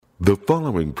The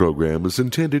following program is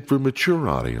intended for mature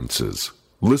audiences.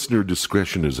 Listener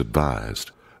discretion is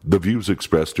advised. The views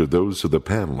expressed are those of the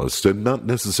panelists and not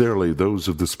necessarily those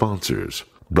of the sponsors,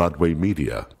 Broadway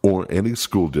Media, or any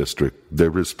school district, their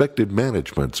respective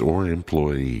managements, or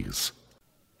employees.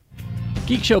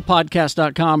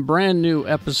 GeekShowPodcast.com, brand new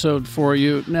episode for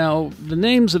you. Now, the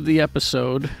names of the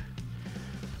episode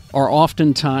are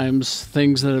oftentimes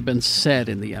things that have been said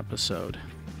in the episode.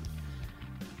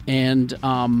 And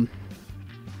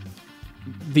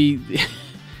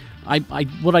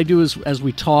what I do is, as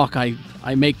we talk, I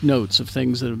make notes of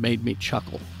things that have made me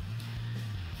chuckle.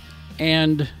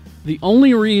 And the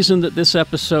only reason that this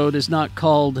episode is not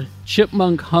called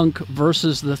Chipmunk Hunk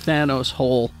versus the Thanos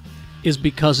Hole is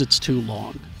because it's too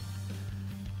long.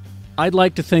 I'd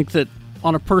like to think that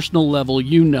on a personal level,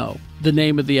 you know the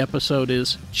name of the episode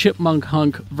is Chipmunk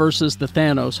Hunk versus the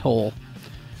Thanos Hole,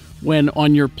 when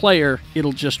on your player,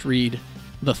 it'll just read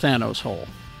the Thanos Hole.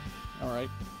 All right?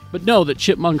 But know that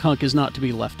Chipmunk Hunk is not to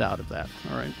be left out of that.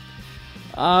 All right?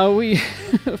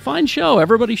 Fine show.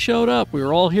 Everybody showed up. We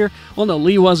were all here. Well, no,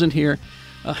 Lee wasn't here.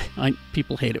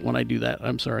 People hate it when I do that.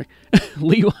 I'm sorry.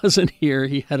 Lee wasn't here.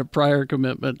 He had a prior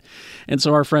commitment. And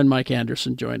so our friend Mike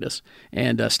Anderson joined us.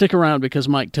 And stick around because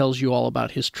Mike tells you all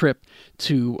about his trip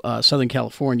to Southern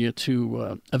California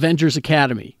to Avengers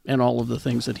Academy and all of the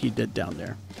things that he did down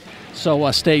there.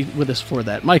 So stay with us for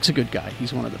that. Mike's a good guy.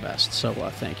 He's one of the best. So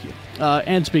thank you.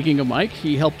 And speaking of Mike,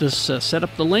 he helped us set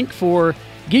up the link for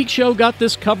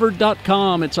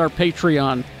GeekShowGotThisCovered.com. It's our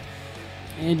Patreon.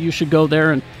 And you should go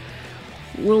there, and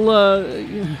we're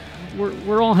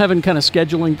all having kind of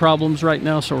scheduling problems right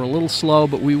now, so we're a little slow,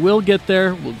 but we will get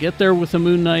there. We'll get there with the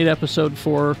Moon Knight Episode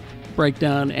 4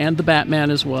 breakdown and the Batman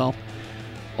as well.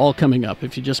 All coming up.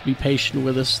 If you just be patient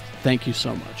with us, thank you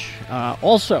so much.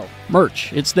 Also,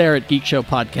 merch. It's there at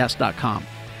GeekShowPodcast.com.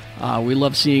 We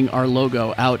love seeing our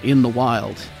logo out in the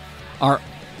wild.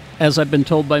 As I've been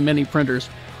told by many printers,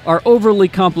 our overly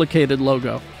complicated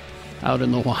logo out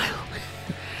in the wild.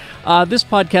 This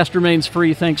podcast remains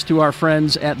free thanks to our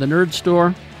friends at the Nerd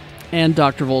Store and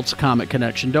Dr. Volt's Comic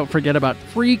Connection. Don't forget about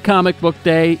Free Comic Book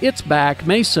Day. It's back,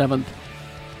 May 7th,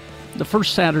 the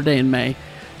first Saturday in May.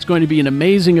 It's going to be an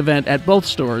amazing event at both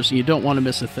stores, and you don't want to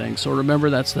miss a thing. So remember,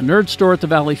 that's the Nerd Store at the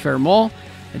Valley Fair Mall,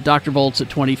 and Dr. Volt's at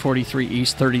 2043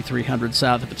 East, 3300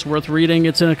 South. If it's worth reading,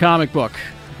 it's in a comic book.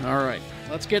 All right,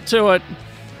 let's get to it.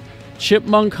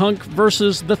 Chipmunk Hunk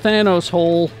versus the Thanos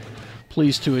Hole.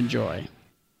 Please to enjoy.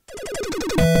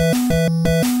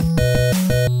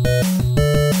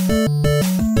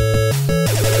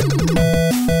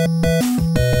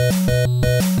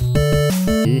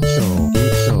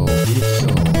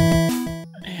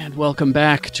 And welcome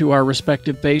back to our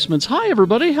respective basements. Hi,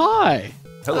 everybody. Hi.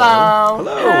 Hello.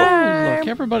 Hello. Oh, look,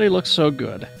 everybody looks so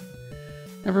good.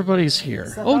 Everybody's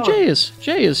here. Oh, Jay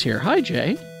is here. Hi,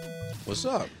 Jay. What's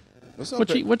up? What's up?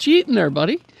 What you eating there,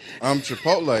 buddy? I'm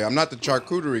Chipotle. I'm not the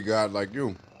charcuterie god like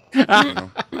you. You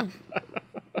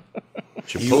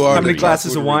are How many the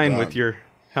glasses of charcuterie wine god. with your?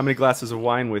 How many glasses of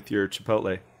wine with your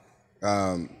Chipotle?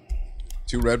 2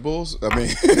 Red Bulls. I mean,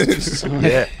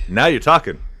 Yeah, now you're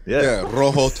talking. Yeah. yeah,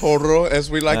 Rojo Toro, as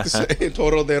we like to say,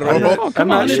 Toro de Rojo. I'm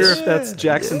not sure it's- if that's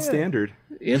Jackson Standard.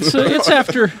 It's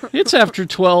after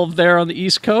 12 there on the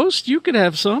East Coast. You could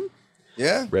have some.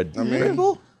 Yeah, Red I mean, Red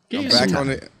Bull? I'm Get back some.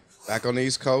 on the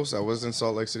East Coast. I was in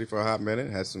Salt Lake City for a hot minute.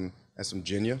 Had some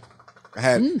ginya. I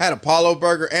had Apollo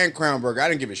burger and Crown burger. I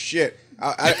didn't give a shit.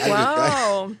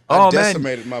 Wow. I Oh, man.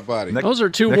 decimated my body. Those are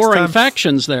two Next warring time-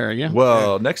 factions there, yeah.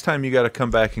 Well, next time you got to come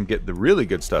back and get the really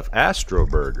good stuff. Astro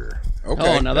Burger.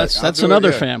 Okay. Oh, now that's I'll do it, another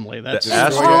yeah. family. That's The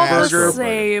Astro All the Burger.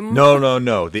 same.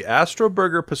 No. The Astro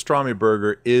Burger pastrami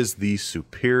burger is the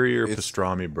superior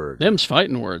pastrami burger. them's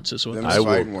fighting words, is what Them- they I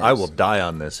fighting will. I words. will die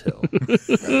on this hill.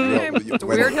 It's a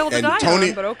weird hill to And die Tony-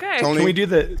 on, but okay. Tony-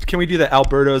 Can we do the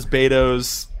Alberto's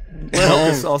Betos?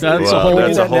 That's Well, a whole-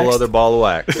 that's a that whole next. other ball of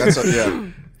wax. That's yeah.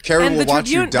 Carrie And will the watch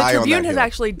you Tribune, die on that has hill.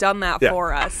 actually done that Yeah.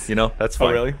 for us. You know, that's Oh,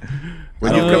 fine. really?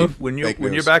 When you come, when Fake you're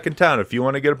news. back in town, if you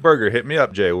want to get a burger, hit me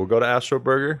up, Jay. We'll go to Astro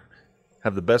Burger.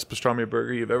 Have the best pastrami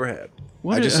burger you've ever had.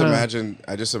 What I is- just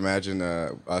imagine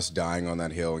us dying on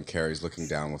that hill and Carrie's looking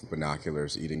down with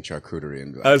binoculars, eating charcuterie,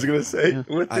 and be like, I was gonna say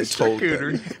with I this told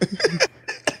charcuterie.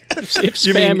 if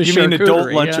You spam mean is adult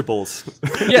charcuterie, yeah.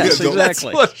 Lunchables? Yes, Yeah, That's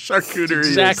exactly. what charcuterie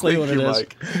Exactly is. what Thank it you,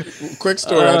 is. Mike. Quick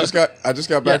story. I just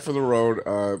got back yeah. from the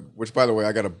road. Which, by the way,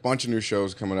 I got a bunch of new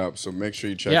shows coming up. So make sure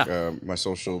you check Yeah. my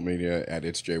social media at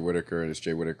It's Jay Whitaker and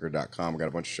itsjaywhitaker.com. I got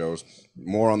a bunch of shows,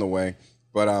 more on the way.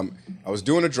 But I was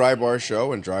doing a dry bar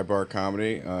show and dry bar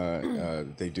comedy.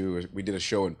 We did a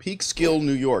show in Peekskill,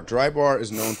 New York. Dry bar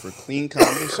is known for clean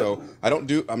comedy, so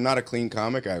I'm not a clean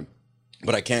comic,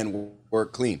 but I can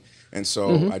work clean. And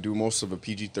so I do most of a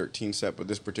PG-13 set, but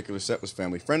this particular set was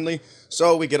family friendly.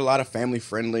 So we get a lot of family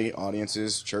friendly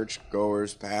audiences, church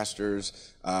goers,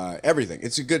 pastors, everything.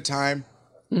 It's a good time.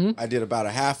 I did about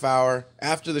a half hour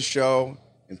after the show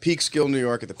in Peekskill, New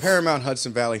York at the Paramount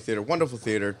Hudson Valley Theater, wonderful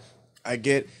theater. I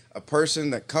get a person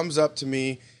that comes up to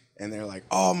me and they're like,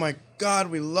 "Oh my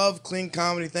God, we love clean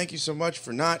comedy. Thank you so much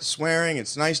for not swearing.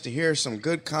 It's nice to hear some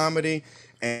good comedy."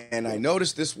 And I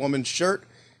noticed this woman's shirt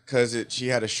because she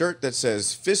had a shirt that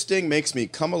says "Fisting makes me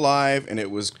come alive," and it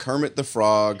was Kermit the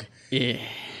Frog. Yeah.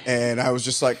 And I was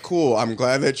just like, "Cool. I'm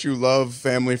glad that you love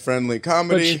family-friendly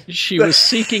comedy." But she was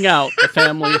seeking out the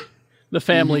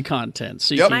family content.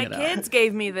 Seeking My it out. kids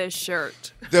gave me this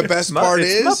shirt. The best part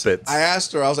It's is, Muppets. I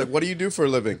asked her, I was like, "What do you do for a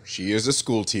living?" She is a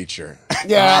school teacher.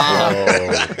 Yeah.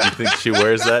 Oh, you think she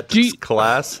wears that Do you- to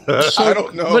class? I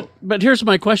don't know. But here's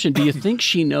my question: do you think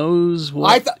she knows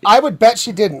what? I would bet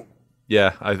she didn't.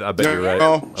 Yeah, I bet you're right. I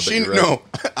No, bet you're right. no.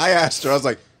 I asked her, I was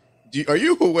like, "Are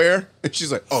you aware?" And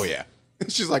she's like, "Oh yeah."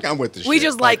 She's like, "I'm with this We shit."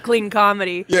 just like clean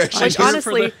comedy. Yeah, she Which does.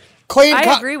 honestly, Clean,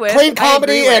 I agree with. clean I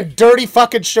comedy agree with. and dirty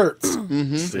fucking shirts.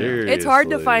 Seriously. It's hard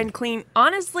to find clean.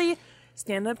 Honestly,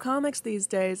 stand-up comics these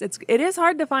days, it is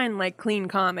hard to find like clean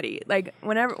comedy. Like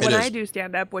when I do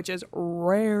stand-up, which is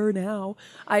rare now,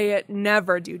 I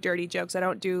never do dirty jokes. I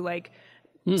don't do like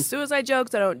suicide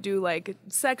jokes. I don't do like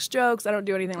sex jokes. I don't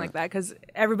do anything like that because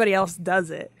everybody else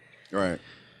does it. Right.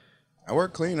 I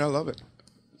work clean. I love it.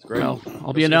 It's great. Well,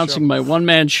 I'll be announcing my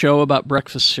one-man show about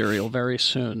breakfast cereal very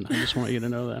soon. I just want you to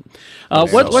know that.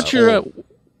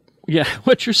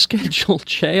 What's your schedule,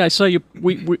 Jay? I saw you.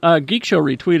 Geek Show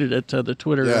retweeted it to the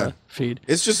Twitter feed.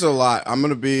 It's just a lot. I'm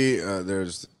gonna be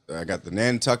I got the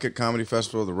Nantucket Comedy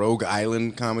Festival, the Rogue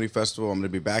Island Comedy Festival. I'm gonna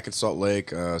be back at Salt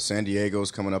Lake. San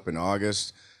Diego's coming up in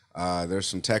August. There's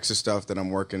some Texas stuff that I'm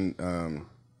working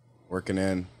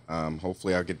in.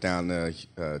 Hopefully I'll get down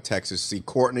to Texas, see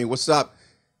Courtney. What's up?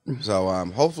 So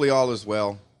hopefully all is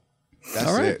well. That's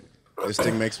All right. it. This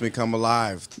thing makes me come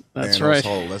alive. That's Thanos right.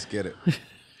 Hole. Let's get it.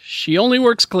 She only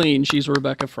works clean. She's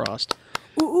Rebecca Frost.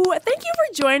 Ooh, thank you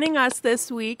for joining us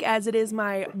this week, as it is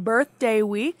my birthday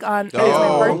week. It's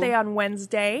my birthday on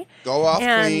Wednesday. Go off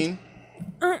And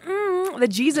clean. the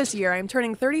Jesus year. I'm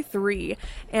turning 33.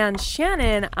 And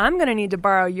Shannon, I'm going to need to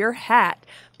borrow your hat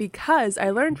because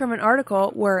I learned from an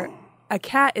article where a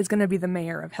cat is going to be the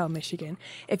mayor of Hell, Michigan.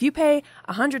 If you pay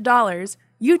 $100,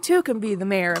 you too can be the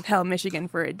mayor of Hell, Michigan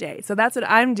for a day. So that's what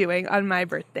I'm doing on my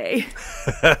birthday.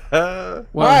 Well,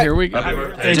 here we go. Happy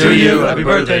birthday to you. Happy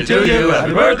birthday to you.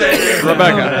 Happy birthday, dear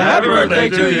Rebecca. Happy birthday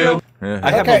to you.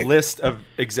 I have Okay. a list of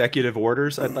executive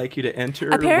orders I'd like you to enter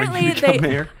Apparently, when you become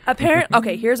mayor.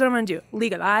 Okay, here's what I'm gonna do: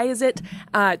 legalize it.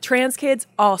 Trans kids,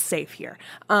 all safe here.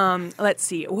 Let's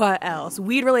see, what else?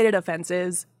 Weed-related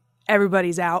offenses,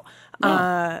 everybody's out.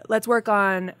 Let's work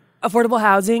on affordable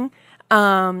housing.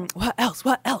 What else?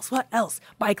 What else?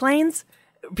 Bike lanes.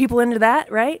 People into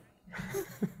that, right?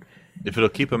 If it'll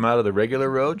keep them out of the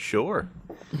regular road, sure.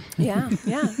 Yeah.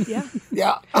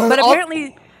 Yeah. But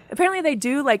apparently they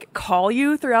do like call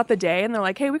you throughout the day, and they're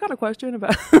like, "Hey, we got a question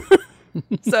about."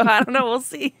 So I don't know. We'll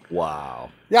see. Wow.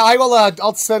 Yeah, I will.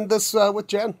 I'll send this with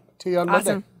Jen to you on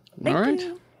Awesome. Monday.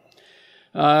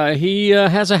 All right. He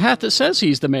has a hat that says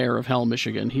he's the mayor of Hell,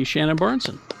 Michigan. He's Shannon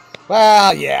Barneson.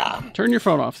 Well, yeah. Turn your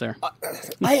phone off there.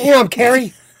 I am,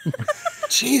 Carrie.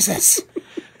 Jesus.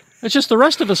 It's just the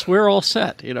rest of us, we're all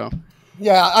set, you know.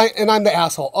 Yeah, I'm the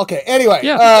asshole. Okay, anyway.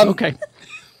 Yeah, okay.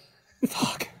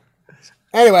 Fuck.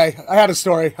 Anyway, I had a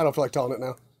story. I don't feel like telling it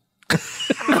now.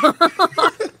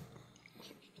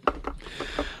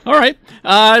 All right.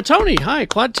 Tony, hi.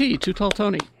 Quad T, Too Tall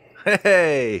Tony.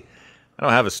 Hey, I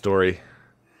don't have a story.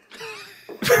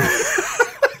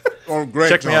 Oh, great.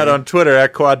 Check me out on Twitter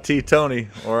at Quad T Tony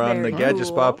or on the Very Gadget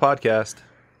Spa cool. podcast.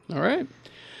 All right.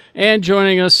 And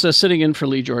joining us, sitting in for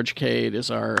Lee George Cade,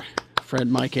 is our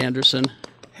friend Mike Anderson,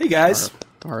 Hey guys,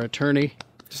 our attorney.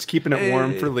 just keeping it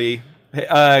warm for Lee. Hey,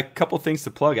 a couple things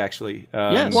to plug actually.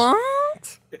 Yes.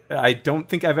 What? I don't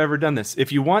think I've ever done this.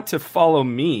 If you want to follow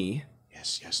me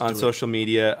on social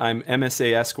media, I'm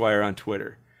MSA Esquire on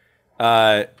Twitter.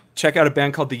 Check out a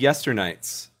band called the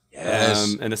Yesternights.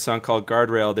 Yes. And a song called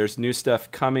Guardrail. There's new stuff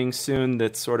coming soon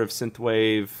that's sort of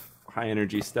synthwave, high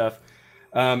energy stuff.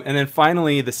 And then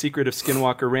finally, The Secret of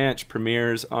Skinwalker Ranch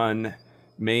premieres on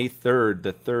May 3rd,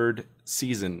 the third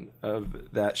season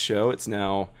of that show. It's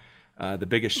now the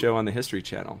biggest show on the History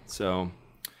Channel. So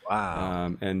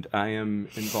Wow. And I am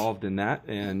involved in that,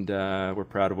 and we're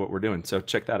proud of what we're doing. So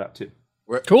check that out too.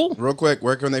 Cool. Real quick,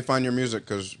 where can they find your music?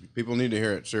 Because people need to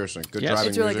hear it. Seriously, good driving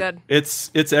It's really music. good.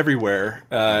 It's everywhere.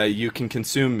 You can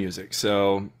consume music.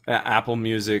 So Apple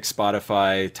Music,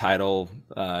 Spotify, Tidal,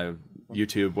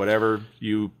 YouTube, whatever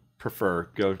you prefer.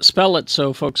 Go Spell it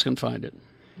so folks can find it.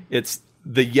 It's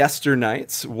the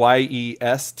Yesternights,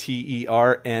 Yesternight.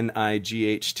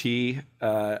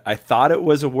 I thought it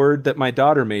was a word that my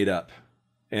daughter made up,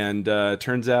 and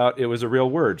turns out it was a real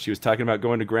word. She was talking about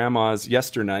going to grandma's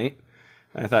yesternight.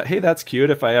 I thought, hey, that's cute.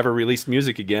 If I ever released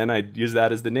music again, I'd use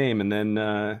that as the name. And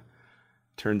then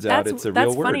turns out it's a real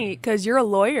word. That's funny because you're a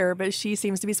lawyer, but she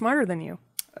seems to be smarter than you.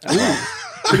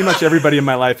 Pretty much everybody in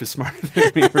my life is smarter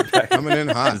than me, Rebecca. Coming in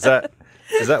hot.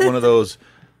 Is that one of those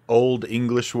old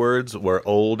English words where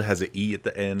old has an E at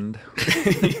the end?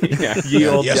 Yeah, ye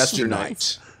old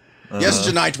Yesternight.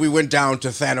 Yesternight we went down to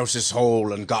Thanos'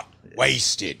 hole and got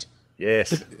wasted. Yes.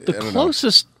 The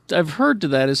closest I've heard to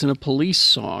that is in a Police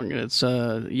song. It's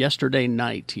Yesterday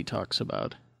Night he talks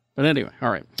about. But anyway, all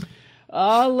right.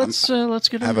 Let's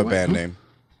get I have a underway. band name.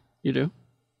 You do?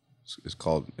 It's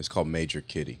called Major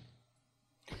Kitty.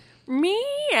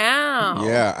 Meow.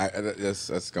 Yeah,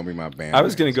 that's gonna be my band. I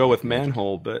was name. going to go with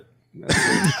Manhole, but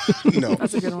No,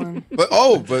 That's a good one. but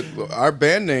our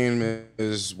band name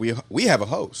is we have a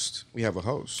host. We have a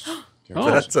host.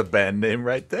 That's a band name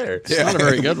right there. It's not a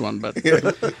very good one, but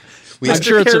We I'm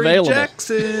sure it's Kerry available.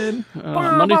 Jackson.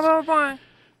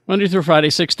 Monday through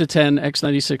Friday, 6 to 10,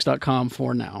 x96.com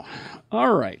for now.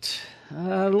 All right.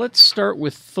 Let's start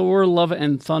with Thor, Love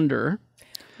and Thunder.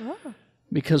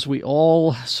 Because we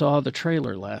all saw the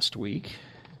trailer last week.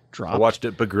 I watched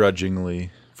it begrudgingly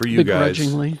for you guys.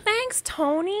 Begrudgingly. Thanks,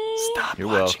 Tony. stop You're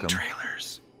watching welcome.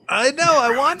 trailers. I know.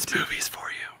 I want Movies for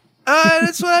you.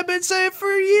 That's what I've been saying for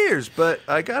years, but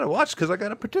I gotta watch because I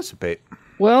gotta participate.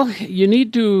 Well, you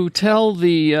need to tell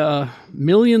the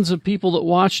millions of people that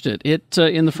watched it. It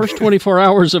in the first 24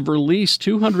 hours of release,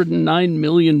 209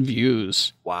 million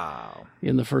views. Wow.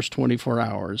 In the first 24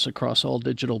 hours across all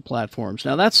digital platforms.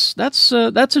 Now that's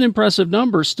an impressive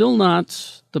number. Still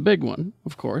not the big one,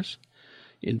 of course.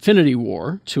 Infinity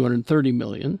War, 230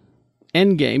 million.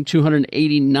 Endgame,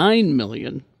 289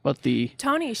 million. But the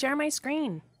Tony, share my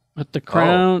screen. but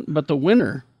the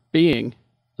winner being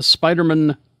the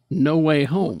Spider-Man No Way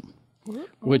Home,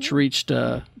 which reached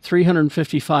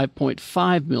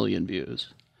 355.5 million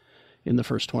views in the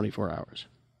first 24 hours.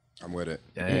 I'm with it.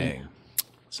 Dang.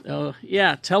 So,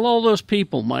 yeah, tell all those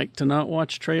people, Mike, to not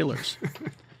watch trailers.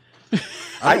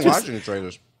 I don't watch any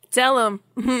trailers. Tell him.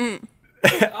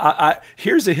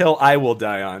 Here's a hill I will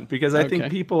die on because I Okay.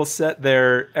 think people set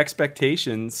their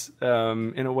expectations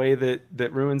in a way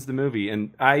that ruins the movie.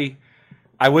 And I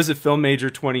was a film major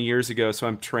 20 years ago, so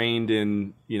I'm trained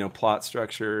in plot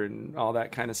structure and all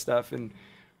that kind of stuff. And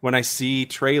when I see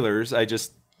trailers, I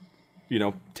just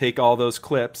take all those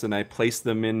clips and I place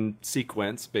them in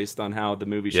sequence based on how the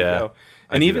movie should go.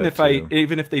 And even if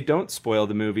they don't spoil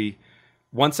the movie,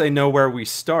 once I know where we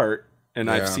start and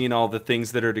I've seen all the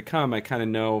things that are to come, I kind of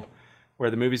know where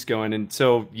the movie's going. And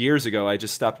so years ago, I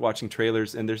just stopped watching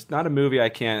trailers. And there's not a movie I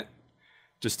can't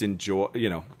just enjoy.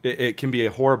 It can be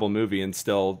a horrible movie and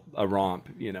still a romp.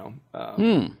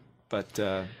 But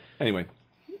anyway.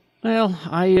 Well,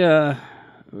 I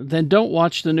then don't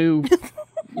watch the new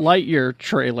Lightyear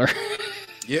trailer.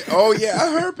 Yeah. Oh yeah. I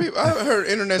heard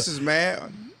internet is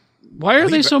mad. Why are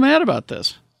they so mad about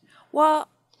this? Well,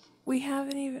 we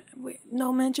haven't even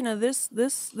no mention of this.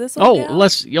 Oh, gal?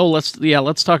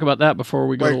 let's talk about that before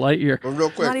we go to Lightyear. But real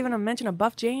quick. Not even a mention of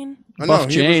Buff Jane. I know, Buff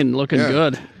he Jane looking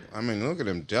good. I mean, look at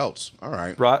him delts. All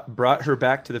right. Brought her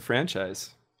back to the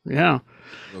franchise. Yeah.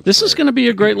 This is going to be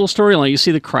a great little storyline. You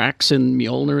see the cracks in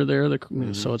Mjolnir there,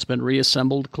 so it's been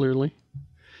reassembled clearly.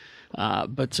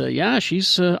 But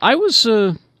she's. I've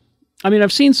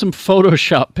seen some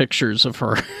Photoshop pictures of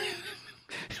her.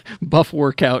 Buff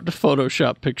workout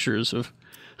Photoshop pictures of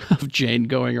Jane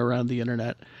going around the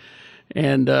internet,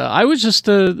 and I was just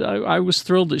I was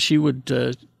thrilled that she would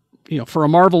for a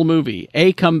Marvel movie,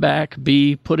 A, come back,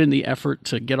 B, put in the effort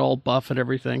to get all buff and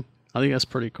everything. I think that's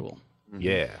pretty cool.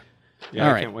 Yeah. Yeah, All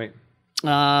I right. can't wait.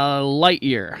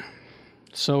 Lightyear.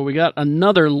 So we got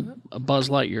another Buzz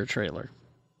Lightyear trailer.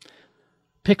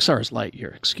 Pixar's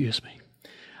Lightyear, excuse me.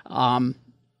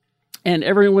 And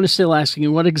everyone is still asking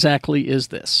you, what exactly is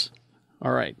this?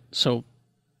 All right, so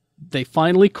they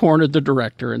finally cornered the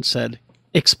director and said,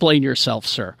 explain yourself,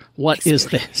 sir. What is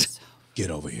this?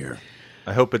 Get over here.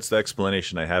 I hope it's the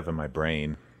explanation I have in my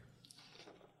brain.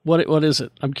 What is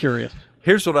it? I'm curious.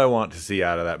 Here's what I want to see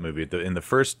out of that movie. In the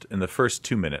first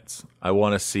 2 minutes, I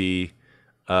want to see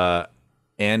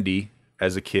Andy,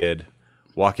 as a kid,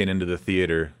 walking into the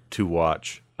theater to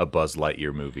watch a Buzz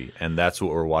Lightyear movie. And that's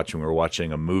what we're watching. We're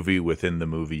watching a movie within the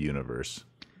movie universe.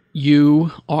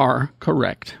 You are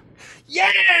correct.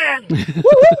 Yeah!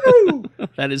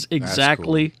 That is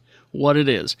exactly what it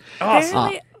is.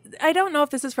 Apparently, I don't know if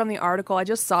this is from the article. I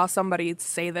just saw somebody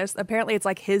say this. Apparently, it's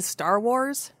like his Star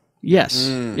Wars. Yes,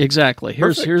 exactly.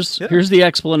 Here's the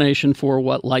explanation for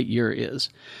what Lightyear is.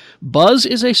 Buzz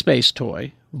is a space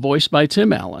toy voiced by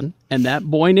Tim Allen, and that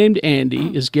boy named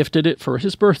Andy is gifted it for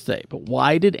his birthday. But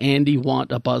why did Andy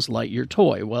want a Buzz Lightyear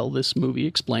toy? Well, this movie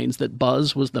explains that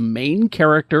Buzz was the main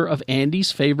character of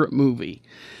Andy's favorite movie.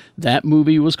 That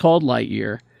movie was called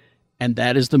Lightyear, and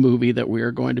that is the movie that we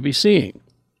are going to be seeing.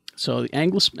 So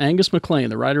Angus MacLean,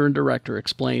 the writer and director,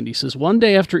 explained, he says, one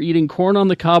day after eating corn on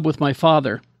the cob with my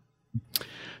father,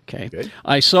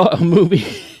 I saw a movie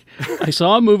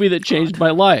that changed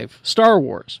my life, Star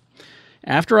Wars.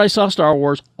 After I saw Star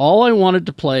Wars, all I wanted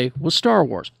to play was Star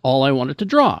Wars. All I wanted to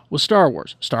draw was Star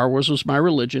Wars. Star Wars was my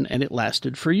religion, and it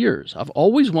lasted for years. I've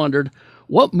always wondered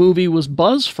what movie was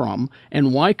Buzz from,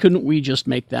 and why couldn't we just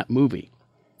make that movie?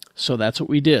 So that's what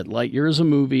we did. Lightyear is a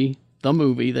movie, the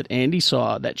movie that Andy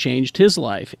saw that changed his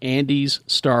life, Andy's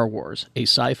Star Wars, a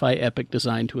sci-fi epic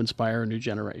designed to inspire a new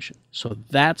generation. So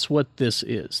that's what this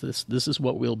is. This is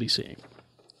what we'll be seeing.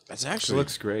 That's actually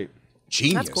looks great.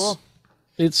 Genius. That's cool.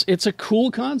 It's a cool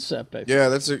concept. I think. Yeah,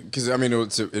 that's because I mean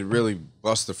it really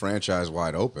busts the franchise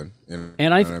wide open.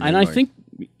 I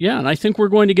think we're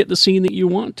going to get the scene that you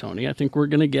want, Tony. I think we're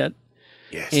going to get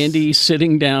Andy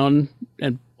sitting down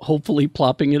and hopefully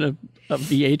plopping in a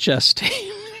VHS tape.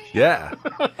 Yeah.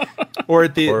 Or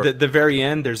at the very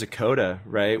end, there's a coda,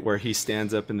 right, where he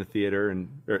stands up in the theater and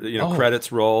credits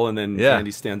roll, and then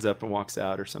Andy stands up and walks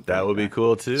out or something. That would be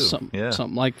cool too.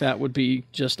 Something like that would be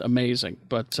just amazing.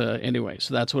 But anyway,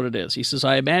 so that's what it is. He says,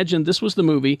 I imagined this was the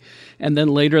movie, and then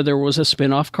later there was a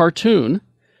spin-off cartoon,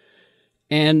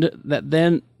 and that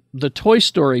then the Toy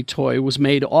Story toy was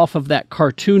made off of that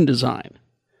cartoon design.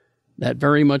 That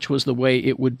very much was the way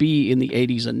it would be in the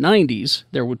 80s and 90s.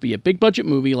 There would be a big budget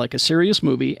movie, like a serious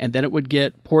movie, and then it would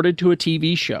get ported to a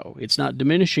TV show. It's not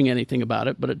diminishing anything about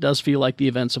it, but it does feel like the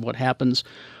events of what happens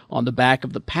on the back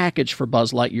of the package for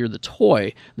Buzz Lightyear, the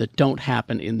toy, that don't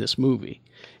happen in this movie.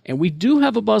 And we do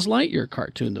have a Buzz Lightyear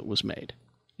cartoon that was made.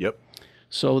 Yep.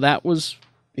 So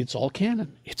it's all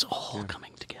canon. It's all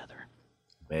coming together.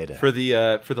 For the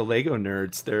Lego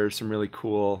nerds, there's some really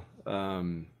cool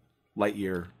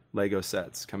Lightyear Lego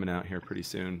sets coming out here pretty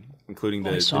soon, including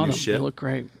the new ship. They look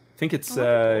great. I think it's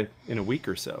in a week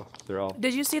or so. They're all.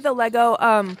 Did you see the Lego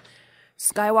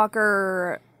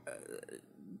Skywalker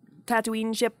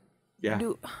Tatooine ship? Yeah.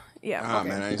 Yeah. Oh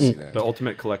man, I didn't see that. The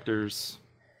Ultimate Collectors.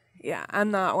 Yeah,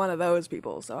 I'm not one of those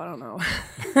people, so I don't know.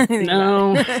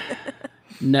 No.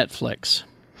 Netflix.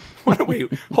 Wait,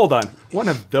 hold on. One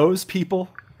of those people?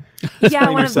 Yeah,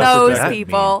 one of those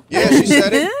people. Yeah, she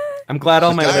said it. I'm glad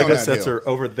all my Die on Lego that sets hill. are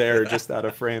over there, just out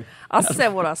of frame. I said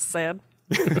what I said.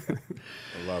 I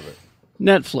love it.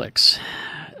 Netflix.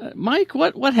 Mike,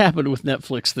 what happened with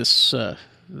Netflix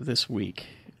this week?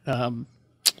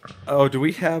 Do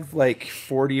we have like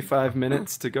 45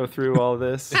 minutes to go through all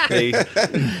this?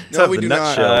 No, we do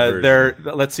not.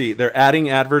 Let's see. They're adding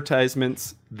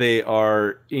advertisements. They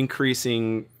are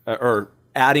increasing or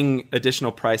adding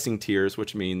additional pricing tiers,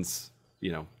 which means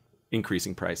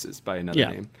increasing prices by another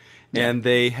name. And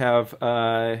they have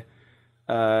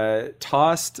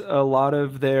tossed a lot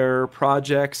of their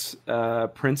projects,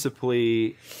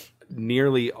 principally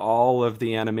nearly all of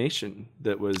the animation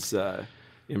that was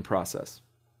in process.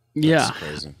 That's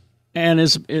crazy. And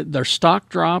their stock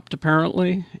dropped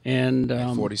apparently, and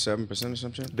 47% or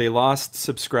something. They lost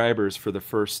subscribers for the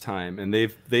first time, and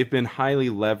they've been highly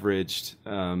leveraged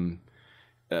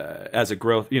as a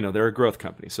growth. They're a growth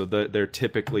company, so they're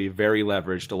typically very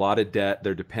leveraged. A lot of debt.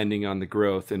 They're depending on the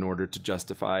growth in order to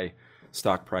justify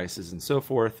stock prices and so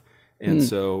forth. And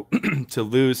so to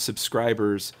lose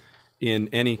subscribers in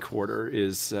any quarter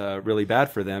is really bad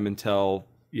for them until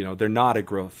they're not a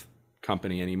growth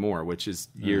company anymore, which is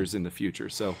years in the future.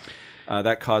 So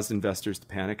that caused investors to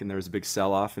panic, and there was a big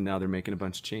sell-off, and now they're making a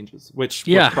bunch of changes, which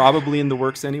were probably in the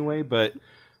works anyway, but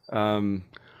the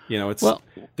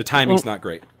timing's not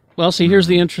great. Well, see, here's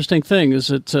the interesting thing, is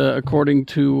that according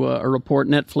to a report,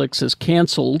 Netflix has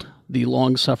canceled the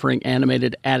long-suffering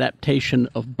animated adaptation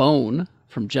of Bone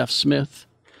from Jeff Smith,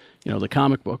 the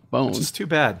comic book Bone. Which is too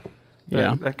bad.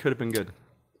 Yeah. That could have been good.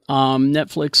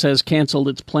 Netflix has canceled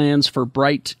its plans for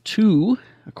Bright 2,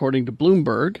 according to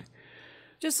Bloomberg.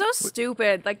 Just so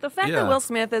stupid. Like, the fact Yeah. that Will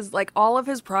Smith is, like, all of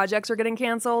his projects are getting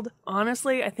canceled,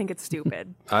 honestly, I think it's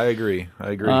stupid. I agree.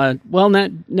 Well,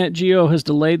 Nat Geo has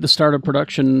delayed the start of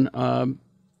production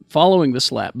following the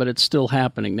slap, but it's still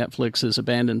happening. Netflix has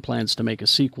abandoned plans to make a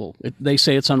sequel. They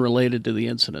say it's unrelated to the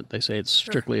incident. They say it's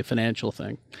strictly a financial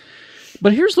thing.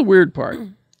 But here's the weird part.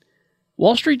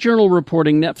 Wall Street Journal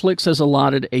reporting Netflix has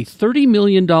allotted a $30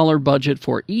 million budget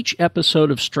for each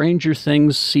episode of Stranger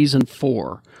Things Season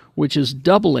 4, which is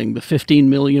doubling the $15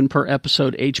 million per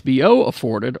episode HBO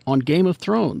afforded on Game of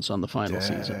Thrones on the final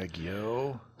season.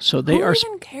 So they Who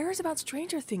even cares about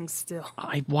Stranger Things still?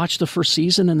 I watched the first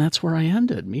season, and that's where I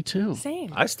ended. Me too.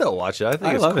 Same. I still watch it. I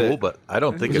think it's love cool, it. but I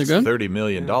don't think Is it's it good? $30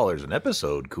 million an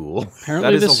episode cool.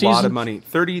 Apparently That is this a lot season- of money.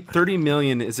 30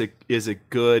 million is a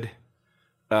good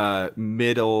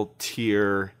middle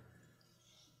tier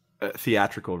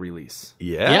theatrical release.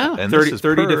 Yeah. And 30 this is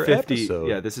 30 to per 50. episode.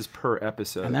 Yeah, this is per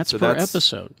episode. And that's So per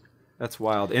episode. That's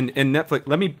wild. And Netflix,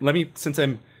 let me since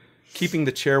I'm keeping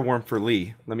the chair warm for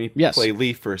Lee, let me Yes. play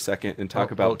Lee for a second and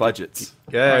talk about budgets.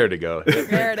 Yeah, there to go.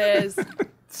 There it is.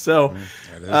 So,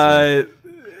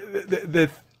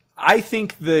 I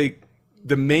think the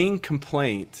main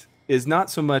complaint is not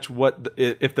so much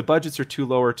if the budgets are too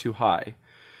low or too high.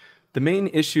 The main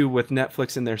issue with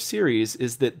Netflix and their series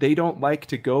is that they don't like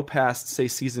to go past, say,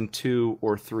 season 2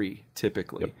 or 3,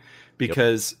 typically,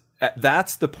 because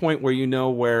that's the point where you know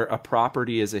where a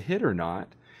property is a hit or not.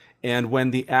 And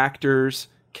when the actors,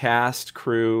 cast,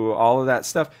 crew, all of that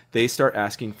stuff, they start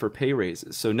asking for pay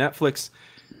raises. So Netflix,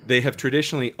 they have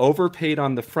traditionally overpaid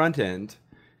on the front end,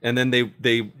 and then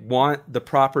they want the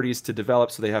properties to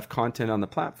develop so they have content on the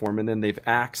platform, and then they've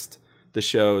axed the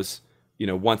shows,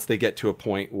 once they get to a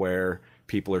point where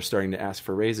people are starting to ask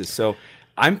for raises. So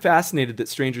I'm fascinated that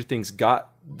Stranger Things got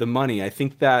the money. I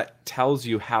think that tells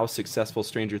you how successful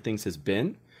Stranger Things has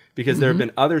been, because there have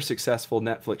been other successful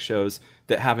Netflix shows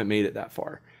that haven't made it that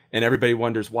far. And everybody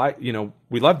wonders why,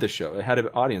 we love this show. It had an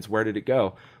audience. Where did it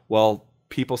go? Well,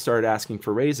 people started asking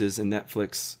for raises, and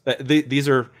Netflix,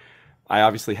 I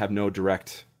obviously have no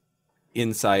direct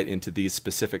insight into these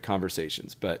specific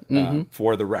conversations, but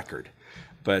for the record.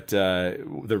 But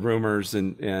the rumors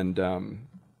and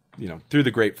through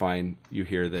the grapevine, you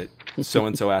hear that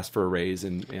so-and-so asked for a raise,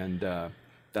 and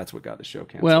that's what got the show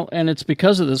canceled. Well, and it's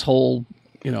because of this whole,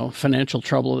 financial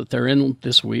trouble that they're in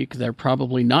this week. They're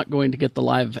probably not going to get the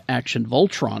live-action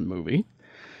Voltron movie.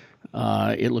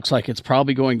 It looks like it's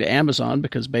probably going to Amazon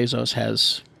because Bezos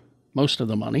has most of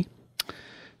the money.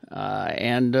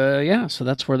 So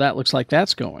that's where that looks like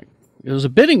that's going. It was a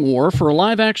bidding war for a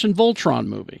live-action Voltron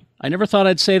movie. I never thought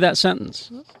I'd say that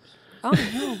sentence. Oh,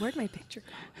 no. Where'd my picture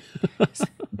go?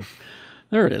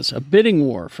 There it is. A bidding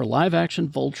war for live-action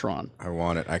Voltron. I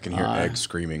want it. I can hear Egg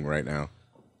screaming right now.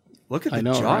 Look at the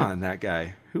know, jaw right? on that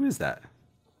guy. Who is that?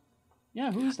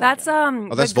 Yeah, who's that?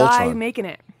 That's that's the guy Voltron. making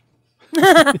it.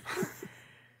 It's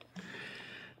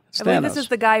I believe this Thanos. is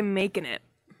the guy making it.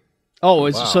 Oh,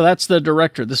 so that's the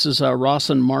director. This is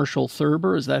Rawson Marshall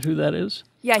Thurber. Is that who that is?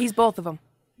 Yeah, he's both of them.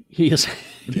 He is.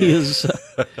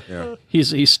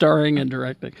 He's starring and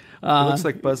directing. He looks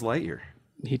like Buzz Lightyear.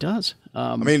 He does.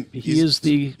 He he's- is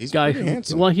the he's guy pretty who.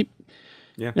 handsome. Well, he.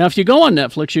 Yeah. Now, if you go on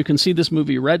Netflix, you can see this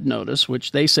movie Red Notice,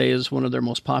 which they say is one of their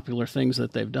most popular things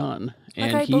that they've done.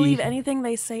 Like, I believe anything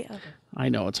they say of it. I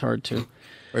know it's hard to.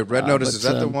 Wait, Red Notice, but, is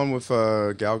that the one with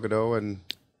Gal Gadot and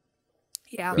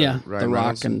Yeah. Yeah, Ryan The Rock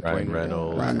Reynolds and Ryan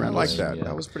Reynolds. I like Reynolds, that. yeah.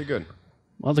 That was pretty good.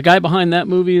 Well, the guy behind that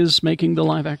movie is making the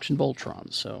live-action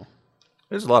Voltron. So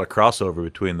There's a lot of crossover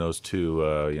between those two,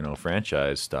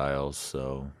 franchise styles,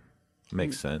 so it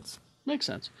makes sense. makes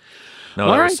sense. No,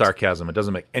 All that was right. sarcasm. It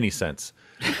doesn't make any sense.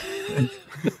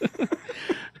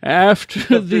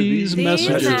 After these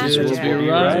messages, we'll be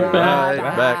right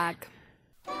back.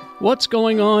 What's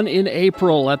going on in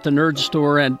April at the Nerd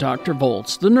Store and Dr.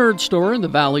 Volt's? The Nerd Store in the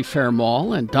Valley Fair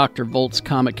Mall and Dr. Volt's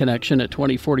Comic Connection at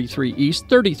 2043 East,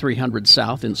 3300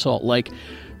 South in Salt Lake.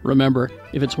 Remember,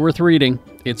 if it's worth reading,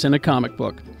 it's in a comic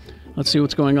book. Let's see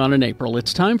what's going on in April.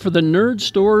 It's time for the Nerd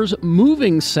Store's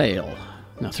moving sale.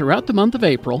 Now, throughout the month of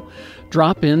April,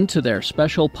 drop into their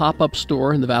special pop-up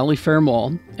store in the Valley Fair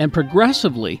Mall and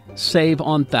progressively save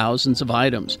on thousands of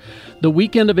items. The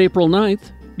weekend of April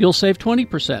 9th, you'll save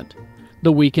 20%.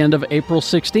 The weekend of April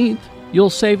 16th,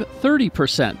 you'll save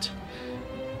 30%.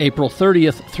 April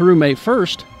 30th through May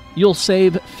 1st, you'll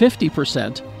save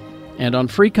 50%. And on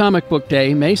Free Comic Book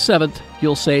Day, May 7th,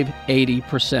 you'll save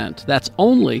 80%. That's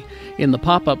only in the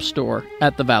pop-up store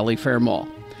at the Valley Fair Mall.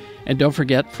 And don't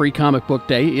forget, Free Comic Book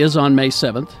Day is on May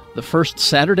 7th, the first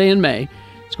Saturday in May.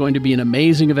 It's going to be an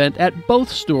amazing event at both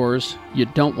stores. You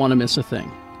don't want to miss a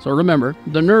thing. So remember,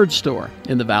 the Nerd Store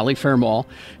in the Valley Fair Mall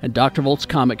and Dr. Volt's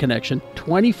Comic Connection,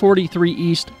 2043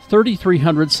 East,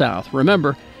 3300 South.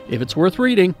 Remember, if it's worth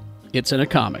reading, it's in a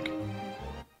comic.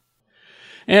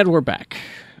 And we're back.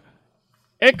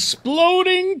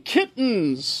 Exploding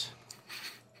Kittens.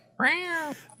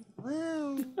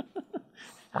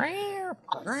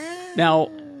 Now,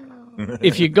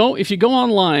 if you go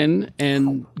online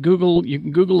and you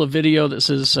can Google a video that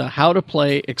says how to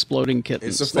play Exploding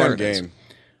Kittens. It's a fun game.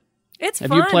 It's Have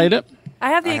fun. you played it? I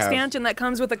have the expansion that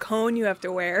comes with a cone you have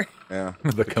to wear. Yeah.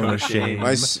 The cone of shame.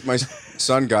 My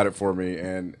son got it for me,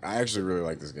 and I actually really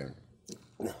like this game.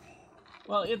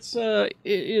 Well, it's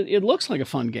it looks like a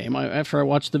fun game. After I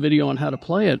watched the video on how to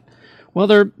play it, well,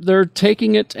 they're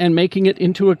taking it and making it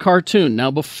into a cartoon.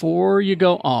 Now, before you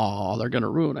go, they're going to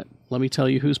ruin it. Let me tell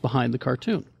you who's behind the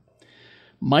cartoon: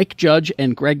 Mike Judge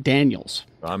and Greg Daniels.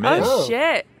 I'm in. Oh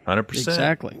shit! 100%.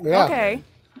 Exactly. Yeah. Okay.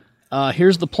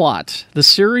 Here's the plot. The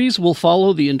series will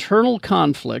follow the internal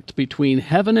conflict between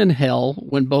heaven and hell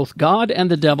when both God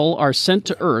and the devil are sent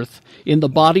to Earth in the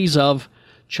bodies of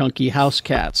chunky house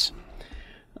cats.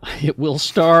 It will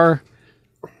star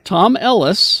Tom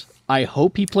Ellis. I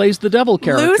hope he plays the devil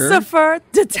character. Lucifer,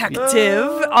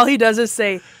 detective. All he does is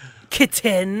say,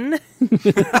 kitten.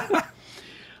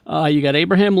 You got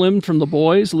Abraham Lim from The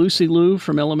Boys, Lucy Liu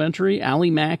from Elementary,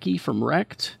 Ali Mackey from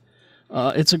Wrecked.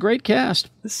 It's a great cast.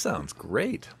 This sounds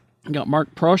great. You got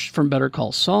Mark Prost from Better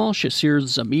Call Saul, Shasir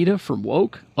Zamita from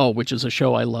Woke, which is a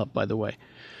show I love, by the way.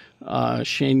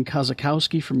 Shane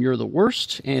Kozakowski from You're the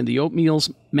Worst, and the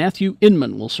Oatmeal's Matthew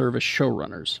Inman will serve as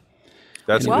showrunners.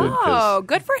 That's good. Whoa,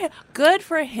 good for him. Good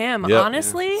for him, Yep.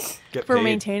 honestly, Get for paid.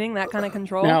 maintaining that kind of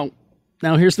control.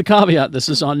 Now here's the caveat. This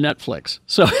is on Netflix.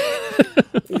 So,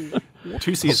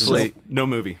 2 seasons, no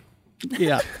movie.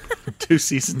 yeah. 2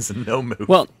 seasons and no movie.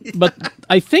 Well, but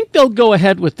I think they'll go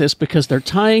ahead with this because they're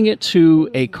tying it to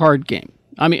a card game.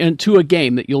 I mean, and to a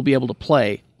game that you'll be able to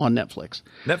play on Netflix.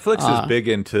 Netflix is big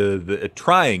into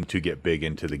trying to get big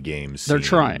into the games. They're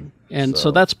trying. And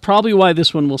so that's probably why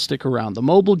this one will stick around. The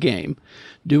mobile game,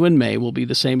 due in May, will be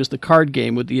the same as the card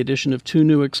game with the addition of 2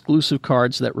 new exclusive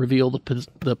cards that reveal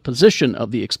the position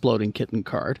of the Exploding Kitten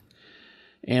card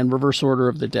and reverse order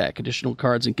of the deck. Additional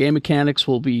cards and game mechanics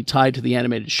will be tied to the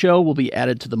animated show, will be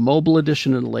added to the mobile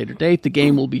edition at a later date. The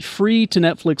game will be free to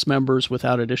Netflix members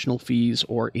without additional fees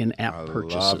or in-app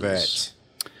purchases. Love it.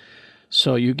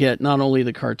 So you get not only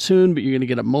the cartoon, but you're going to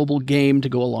get a mobile game to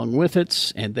go along with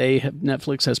it. And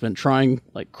Netflix has been trying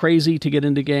like crazy to get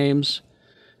into games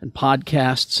and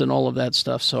podcasts and all of that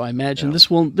stuff. So I imagine this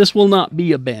will not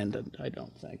be abandoned, I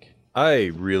don't think.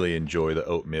 I really enjoy the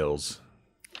Oatmeals.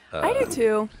 I do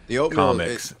too. The Oatmeal,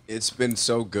 Comics. it's been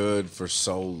so good for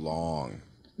so long.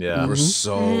 Yeah. For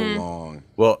so long.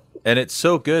 Well, and it's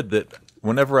so good that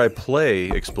whenever I play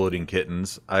Exploding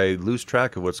Kittens, I lose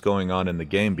track of what's going on in the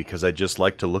game because I just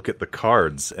like to look at the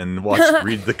cards and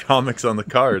read the comics on the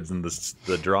cards and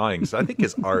the drawings. I think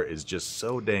his art is just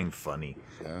so dang funny.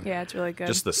 Yeah, it's really good.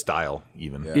 Just the style,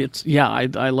 even.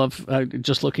 I love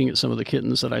just looking at some of the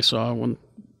kittens that I saw when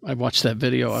I watched that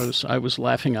video. I was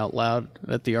laughing out loud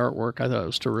at the artwork. I thought it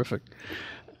was terrific.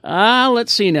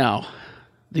 Let's see now.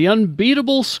 The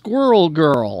Unbeatable Squirrel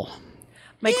Girl.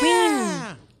 My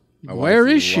queen. Where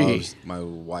is she? My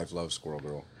wife loves Squirrel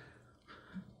Girl.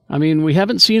 I mean, we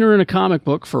haven't seen her in a comic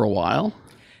book for a while.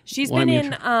 She's Well,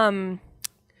 been I mean, in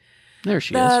There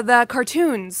she is. the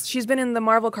cartoons. She's been in the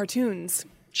Marvel cartoons.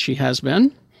 She has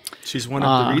been. She's one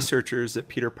of the researchers at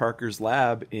Peter Parker's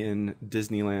lab in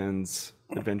Disneyland's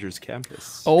Avengers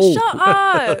Campus. Oh, Shut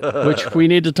up! which we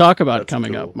need to talk about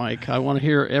coming up, Mike. I want to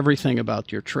hear everything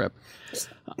about your trip.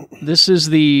 This is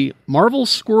the Marvel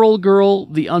Squirrel Girl,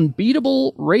 the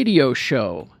Unbeatable radio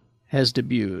show has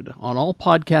debuted on all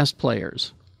podcast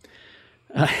players.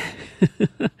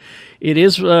 It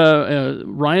is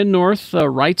Ryan North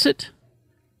writes it,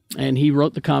 and he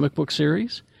wrote the comic book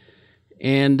series.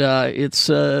 And it's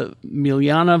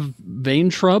Miliana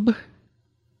Vaintrub,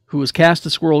 who was cast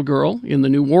as Squirrel Girl in the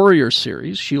new Warriors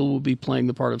series. She will be playing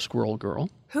the part of Squirrel Girl.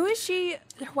 Who is she?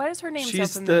 Why is her name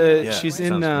She's so familiar? she's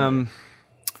in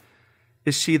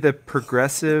is she the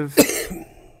progressive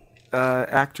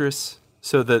actress?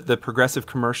 So the progressive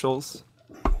commercials?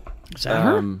 Is that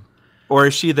her? Or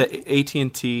is she the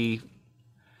AT&T?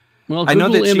 Well, I know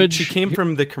Google that image. she came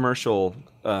from the commercial.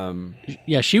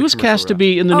 Yeah, she was commercial cast to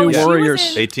be in the Oh, new she was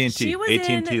Warriors. in- AT&T she was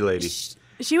AT&T in- lady.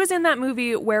 She was in that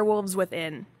movie Werewolves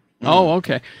Within. Oh,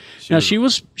 okay. Now she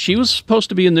was supposed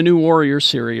to be in the new Warriors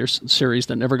series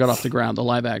that never got off the ground, the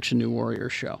live action new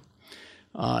Warriors show.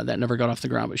 That never got off the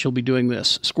ground, but she'll be doing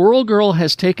this. Squirrel Girl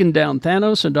has taken down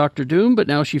Thanos and Doctor Doom, but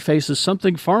now she faces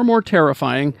something far more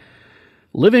terrifying.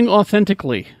 Living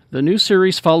Authentically. The new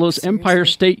series follows Empire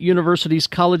State University's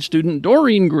college student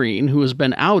Doreen Green, who has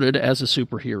been outed as a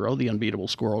superhero, the unbeatable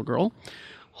Squirrel Girl.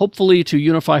 Hopefully, to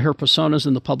unify her personas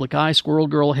in the public eye, Squirrel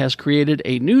Girl has created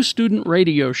a new student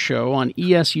radio show on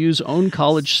ESU's own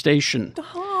college station.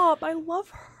 Stop! I love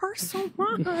her so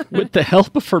much. With the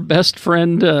help of her best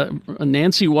friend,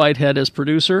 Nancy Whitehead, as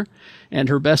producer, and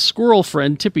her best squirrel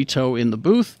friend, Tippy Toe, in the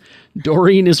booth,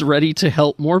 Doreen is ready to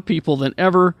help more people than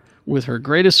ever with her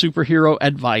greatest superhero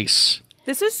advice.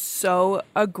 This is so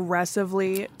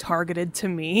aggressively targeted to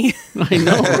me. I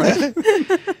know,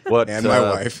 right? What And my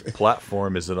wife.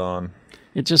 platform is it on?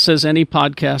 It just says any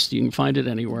podcast. You can find it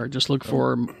anywhere. Just look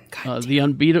for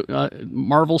the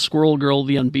Marvel Squirrel Girl,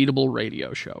 the Unbeatable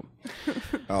Radio Show.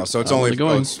 Oh, so it's only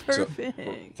going. so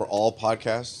for all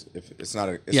podcasts. If it's not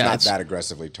not that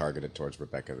aggressively targeted towards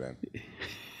Rebecca, then.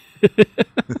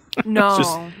 No.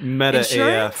 Just meta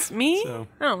Insurance? AF. Me? So.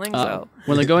 I don't think so.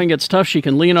 When the going gets tough, she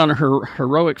can lean on her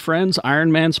heroic friends,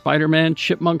 Iron Man, Spider-Man,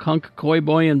 Chipmunk, Hunk, Koi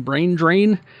Boy, and Brain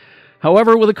Drain.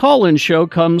 However, with a call-in show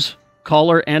comes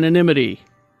caller anonymity.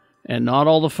 And not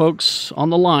all the folks on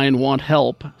the line want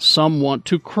help. Some want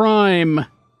to crime.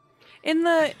 In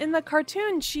the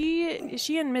cartoon, she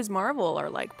and Ms. Marvel are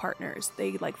like partners.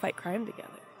 They like fight crime together.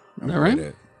 Is that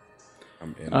right?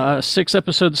 I'm in.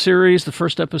 6-episode series. The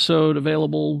first episode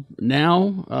available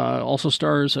now. Also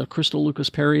stars Crystal Lucas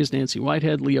Perry as Nancy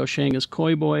Whitehead, Leo Shang as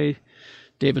Koi Boy,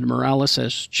 David Morales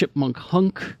as Chipmunk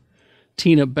Hunk,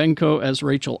 Tina Benko as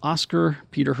Rachel Oscar,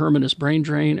 Peter Herman as Brain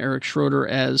Drain, Eric Schroeder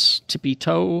as Tippy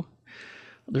Toe.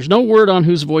 There's no word on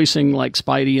who's voicing like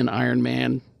Spidey and Iron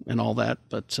Man and all that,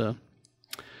 but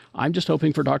I'm just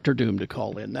hoping for Dr. Doom to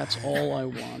call in. That's all I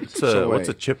want. What's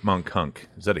a chipmunk hunk?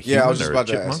 Is that a human I was just or about a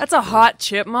to chipmunk? ask. That's a hot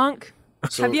chipmunk.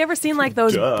 So- Have you ever seen like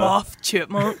those buff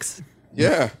chipmunks?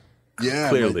 Yeah.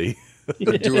 Clearly.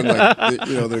 They're doing like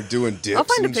they're doing dips I'll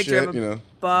find a and picture shit. of a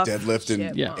buff deadlifting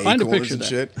chipmunk. Yeah, find a acorns picture and of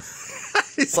shit.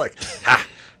 He's like, ha,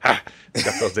 ha.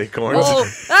 Got those acorns.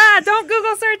 Don't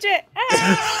Google search it.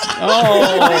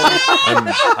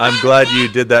 I'm glad you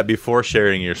did that before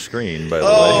sharing your screen, by the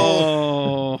way.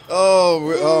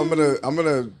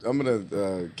 I'm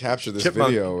gonna capture this Chipmunk.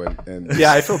 video and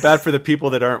Yeah, I feel bad for the people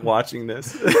that aren't watching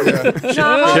this.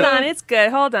 No, hold on. It's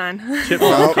good. Hold on. Chipmunk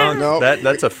No, hunk. no.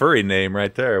 That's a furry name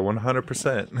right there,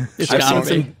 100%. It's I've gotta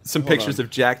seen be. some pictures of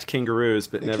jacked kangaroos,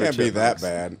 but it never can't be that chipmunks.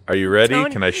 bad. Are you ready?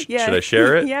 Tony- Should I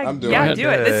share it? Yeah, I'm doing yeah, it. do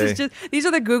it. This is Hey. these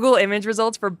are the Google image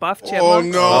results for buff Oh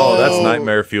chipmunks. no! Oh, that's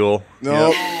nightmare fuel.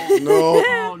 No,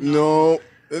 Yep. no,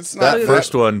 it's not That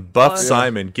first one, Buff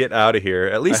Simon, get out of here.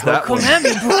 At least that Come one. at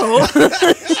me, bro.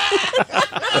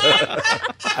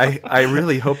 I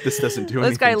really hope this doesn't do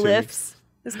This guy anything to me. lifts.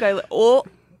 This guy. Oh,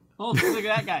 Oh, look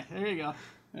at that guy. There you go.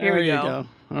 Here we you go.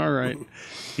 All right.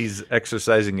 He's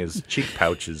exercising his cheek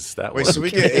pouches. That Wait, one. so we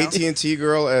get AT&T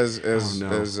girl as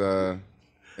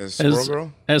Squirrel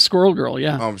Girl? As Squirrel Girl,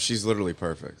 yeah. She's literally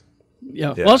perfect.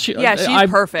 Yeah. Yeah. Well, yeah, she's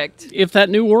perfect. If that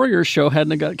new Warriors show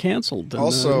hadn't got canceled, then,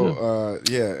 Also,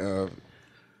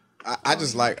 I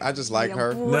just like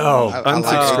her. No. I like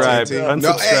Unsubscribe. AT&T. Unsubscribe,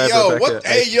 No, hey yo, Rebecca. what?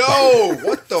 Hey yo,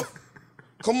 what the?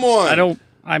 Come on. I don't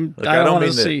Look, I don't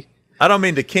want to mean see. I don't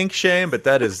mean to kink shame, but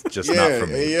that is just not Yeah, for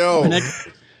me. hey yo. Nick,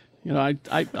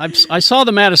 I saw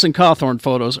the Madison Cawthorn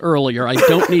photos earlier. I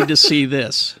don't need to see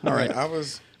this. All right.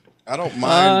 I don't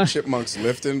mind chipmunks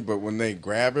lifting, but when they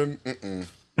grabbing,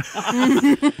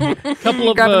 Couple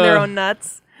of Grabbing their own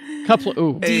nuts. couple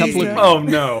of Oh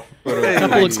no!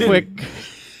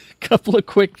 couple of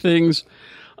quick things.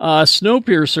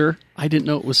 Snowpiercer. I didn't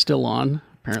know it was still on.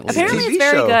 Apparently Apparently, TV it's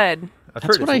very show. good. I've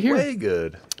heard what it's I hear. way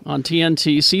good. on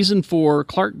TNT season 4.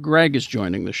 Clark Gregg is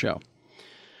joining the show.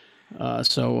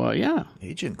 Yeah,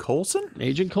 Agent Coulson?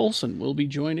 Agent Coulson will be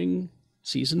joining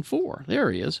season 4.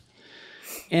 There he is.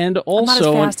 And I'm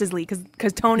also, not as fast as Lee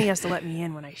because Tony has to let me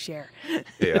in when I share.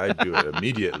 Yeah, I do it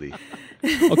immediately.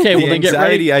 okay, The well then get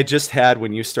anxiety ready. I just had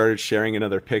when you started sharing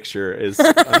another picture is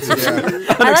yeah.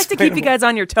 I like to keep you guys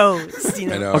on your toes. You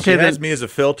know? I know. Okay, She then has me as a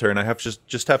filter, and I have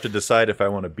just have to decide if I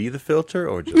want to be the filter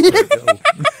or just let it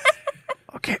go.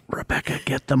 Okay, Rebecca,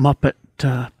 get the Muppet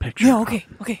picture. Yeah, okay.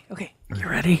 You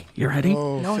ready? You ready?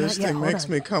 Oh, No, not this yet. thing Hold makes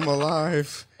on. me come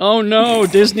alive. Oh no,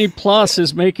 Disney Plus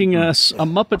is making a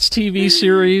Muppets TV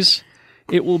series.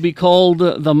 It will be called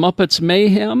The Muppets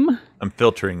Mayhem. I'm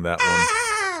filtering that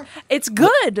one. It's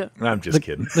good. I'm just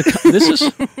kidding.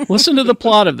 Listen to the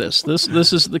plot of this. This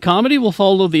is the comedy will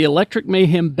follow the Electric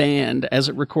Mayhem band as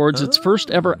it records its first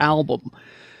ever album.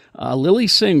 Lily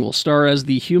Singh will star as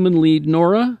the human lead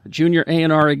Nora, a junior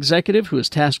A&R executive who is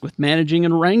tasked with managing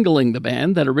and wrangling the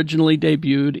band that originally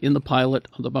debuted in the pilot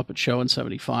of The Muppet Show in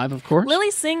 '75, of course. Lily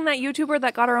Singh, that YouTuber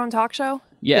that got her own talk show?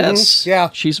 Yes. Mm-hmm. Yeah.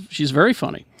 She's very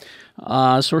funny.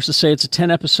 Sources say it's a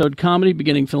 10-episode comedy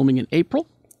beginning filming in April.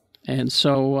 And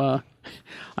so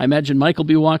I imagine Mike will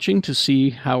be watching to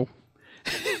see how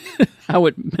how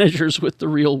it measures with the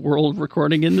real world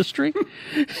recording industry.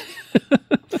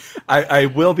 I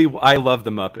will be. I love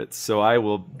the Muppets, so I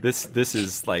will. This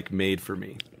is like made for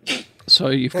me. So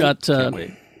you've got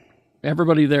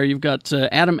everybody there. You've got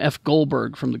Adam F.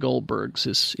 Goldberg from the Goldbergs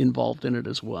is involved in it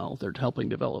as well. They're helping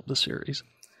develop the series.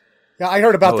 Yeah, I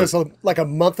heard about this like a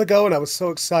month ago, and I was so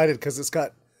excited because it's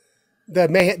got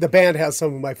the band has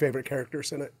some of my favorite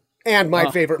characters in it, and my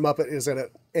favorite Muppet is in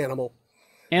it, Animal.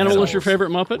 Animal is your favorite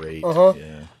Muppet? Great. Uh-huh.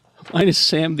 Yeah. Mine is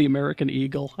Sam the American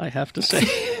Eagle, I have to say.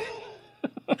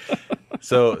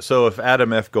 So if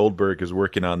Adam F. Goldberg is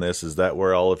working on this, is that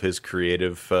where all of his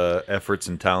creative efforts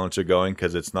and talents are going?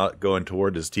 Because it's not going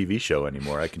toward his TV show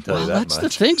anymore. I can tell you that that's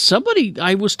much. the thing.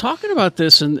 I was talking about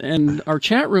this in our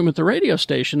chat room at the radio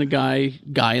station. A guy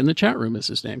in the chat room is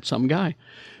his name, some guy.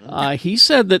 He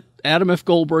said that Adam F.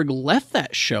 Goldberg left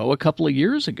that show a couple of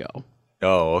years ago.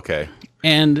 Oh, okay.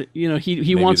 And, he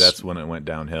Maybe wants... that's when it went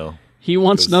downhill. He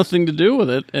wants nothing to do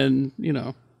with it. And,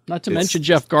 not to mention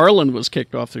Jeff Garland was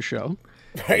kicked off the show.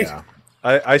 Right? Yeah.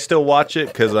 I still watch it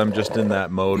because I'm just in that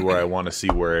mode where I want to see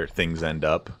where things end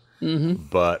up. Mm-hmm.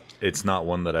 But it's not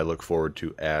one that I look forward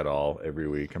to at all every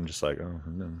week. I'm just like, oh,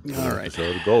 no. All right. So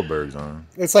the Goldberg's on.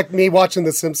 It's like me watching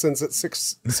The Simpsons at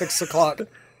 6 o'clock.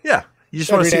 Yeah. You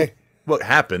just want to see Every day. what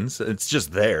happens. It's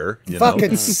just there.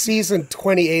 Fucking season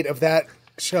 28 of that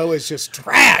show is just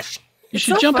trash. You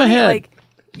should So jump funny, ahead. like,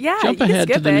 yeah, Jump you can ahead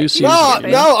to skip the it. new You season. can No, skip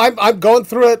it. no, I'm going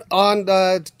through it on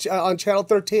Channel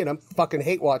 13. I'm fucking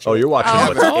hate watching. Oh, it. you're watching I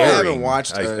what's haven't, I airing. haven't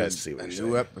watched I a see what new you're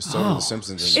saying. episode of The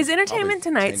Simpsons. Is Entertainment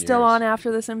probably Tonight 10 still years. on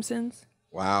after The Simpsons?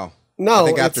 Wow. No, I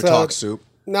think after it's, Talk Soup.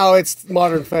 No, it's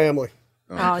Modern Family.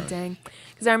 Oh, dang.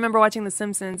 Because I remember watching The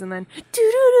Simpsons and then...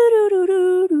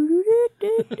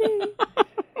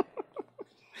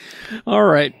 All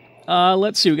right.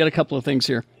 Let's see. We got a couple of things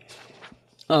here.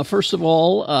 First of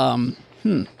all,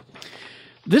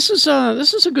 this is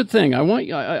a good thing. I want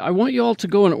you all to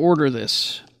go and order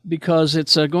this because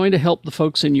it's going to help the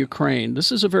folks in Ukraine.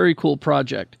 This is a very cool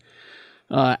project.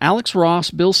 Alex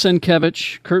Ross, Bill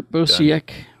Sienkiewicz, Kurt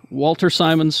Busiek, Walter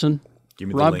Simonson, Give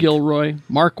me the Rob link. Gilroy,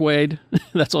 Mark Wade.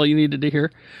 That's all you needed to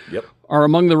hear. Yep. Are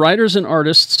among the writers and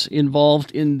artists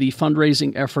involved in the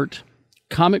fundraising effort,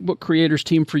 Comic Book Creators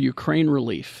Team for Ukraine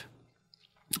Relief.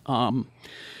 And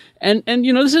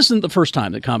this isn't the first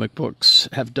time that comic books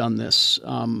have done this.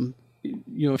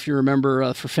 If you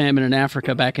remember for Famine in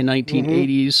Africa back in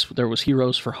 1980s, there was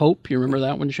Heroes for Hope. You remember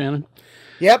that one, Shannon?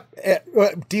 Yep.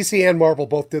 DC and Marvel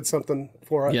both did something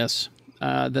for it. Yes.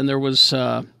 Then there was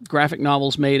graphic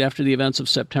novels made after the events of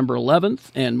September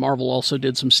 11th, and Marvel also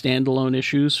did some standalone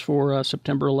issues for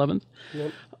September 11th.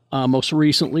 Yep. Most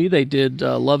recently, they did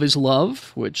Love is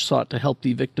Love, which sought to help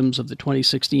the victims of the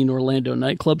 2016 Orlando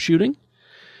nightclub shooting.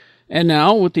 And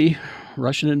now, with the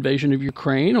Russian invasion of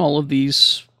Ukraine, all of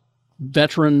these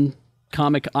veteran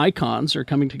comic icons are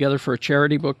coming together for a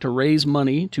charity book to raise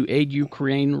money to aid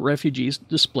Ukraine refugees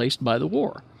displaced by the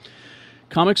war.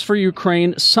 Comics for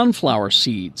Ukraine Sunflower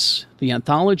Seeds, the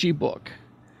anthology book,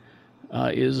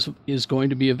 is going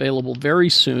to be available very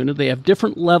soon. They have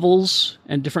different levels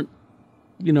and different,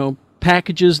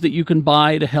 packages that you can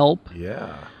buy to help.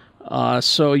 Yeah.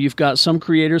 So you've got some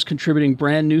creators contributing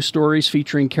brand new stories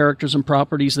featuring characters and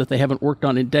properties that they haven't worked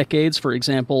on in decades. For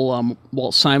example,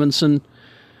 Walt Simonson,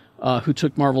 who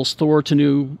took Marvel's Thor to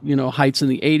new heights in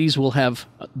the 80s, will have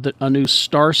a new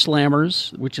Star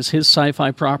Slammers, which is his sci-fi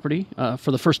property,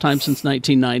 for the first time since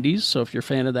 1990s. So if you're a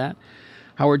fan of that.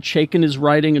 Howard Chaykin is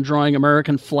writing and drawing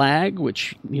American Flag,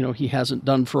 which he hasn't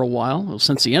done for a while,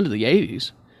 since the end of the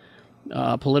 80s.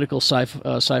 Political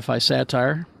sci-fi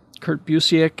satire. Kurt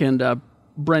Busiek and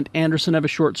Brent Anderson have a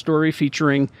short story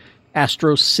featuring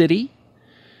Astro City.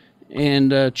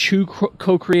 And Chew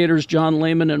co-creators John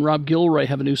Layman and Rob Gilroy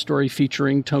have a new story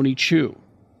featuring Tony Chew.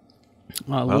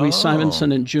 Louise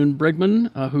Simonson and June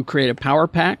Brigman, who created Power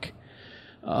Pack.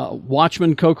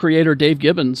 Watchmen co-creator Dave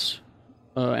Gibbons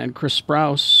and Chris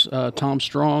Sprouse, Tom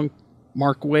Strong,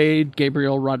 Mark Wade,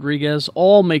 Gabriel Rodriguez,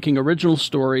 all making original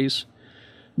stories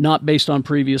not based on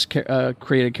previous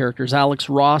created characters. Alex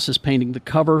Ross is painting the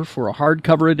cover for a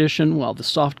hardcover edition, while the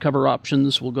softcover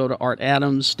options will go to Art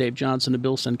Adams, Dave Johnson, and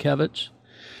Bill Sienkiewicz.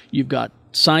 You've got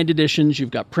signed editions,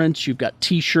 you've got prints, you've got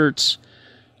T-shirts.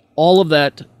 all of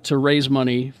that to raise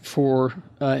money for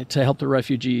to help the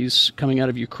refugees coming out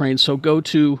of Ukraine. So go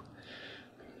to,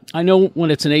 I know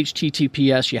when it's an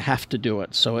HTTPS, you have to do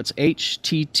it. So it's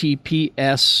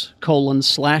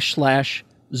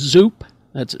https://zoop,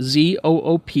 that's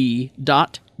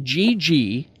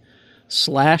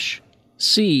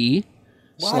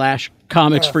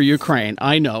ZOOP.gg/C/comics for Ukraine.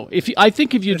 I know. I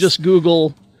think if you just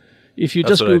Google,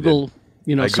 sunflower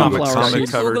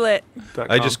seeds. Google it.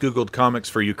 I just Googled comics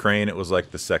for Ukraine. It was like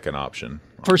the second option.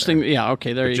 First thing, yeah,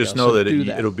 okay, there you go. Just know that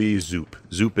it'll be Zoop.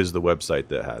 Zoop is the website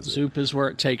that has it. Zoop is where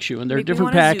it takes you, and there are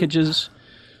different packages,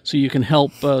 so you can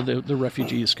help the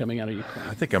refugees coming out of Ukraine.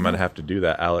 I think I'm going to have to do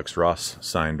that Alex Ross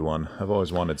signed one. I've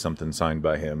always wanted something signed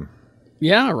by him.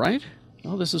 Yeah, right?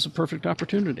 Oh, this is a perfect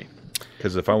opportunity.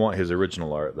 Because if I want his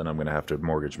original art, then I'm going to have to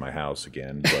mortgage my house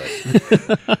again.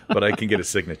 But I can get a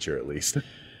signature at least.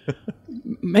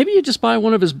 Maybe you just buy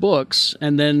one of his books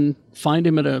and then find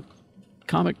him at a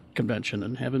comic convention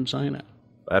and have him sign it.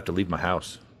 I have to leave my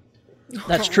house.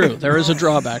 That's true. There is a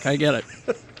drawback. I get it.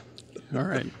 All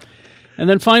right. And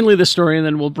then finally the story, and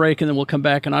then we'll break, and then we'll come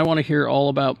back. And I want to hear all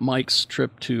about Mike's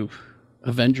trip to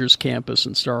Avengers Campus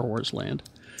in Star Wars Land.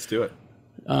 Let's do it.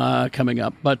 Coming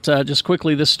up. But just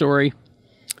quickly, this story.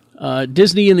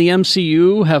 Disney and the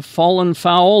MCU have fallen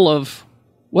foul of,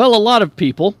 well, a lot of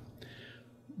people.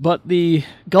 But the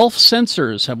Gulf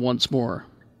censors have once more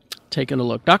taken a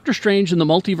look. Doctor Strange in the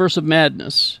Multiverse of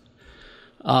Madness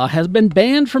has been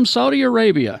banned from Saudi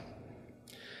Arabia.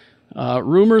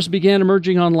 Rumors began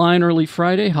emerging online early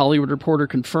Friday. Hollywood Reporter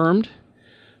confirmed.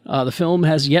 The film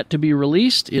has yet to be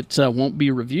released. It won't be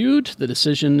reviewed. The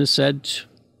decision is said,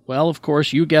 well, of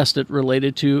course, you guessed it,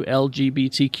 related to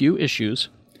LGBTQ issues.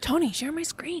 Tony, share my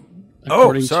screen.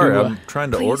 Oh, sorry. I'm trying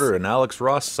to order an Alex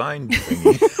Ross signed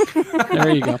thingy.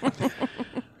 There you go.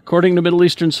 According to Middle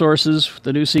Eastern sources,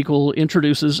 the new sequel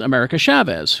introduces America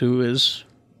Chavez, who is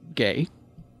gay.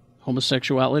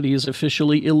 Homosexuality is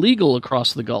officially illegal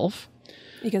across the Gulf.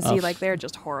 You can see, they're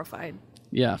just horrified.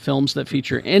 Yeah, films that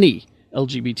feature any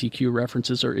LGBTQ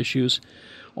references or issues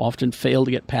often fail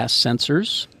to get past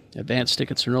censors. Advance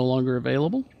tickets are no longer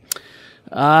available.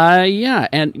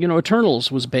 And,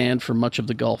 Eternals was banned from much of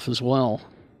the Gulf as well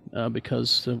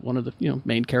because one of the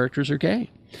main characters are gay.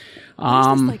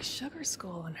 There's this, sugar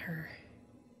skull on her.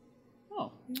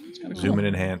 Oh, that's kind of cool. Zoom and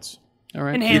enhance. All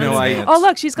right. Enhance. Oh,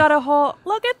 look, she's got a whole...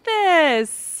 Look at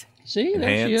this. See,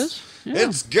 there she is. Yeah.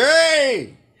 It's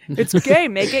gay! It's gay.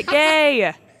 Make it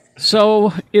gay.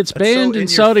 So it's banned so in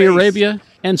Saudi Arabia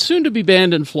and soon to be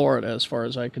banned in Florida, as far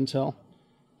as I can tell,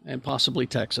 and possibly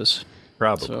Texas.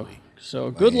 Probably.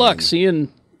 So good luck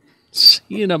seeing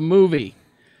a movie,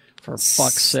 for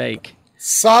fuck's sake.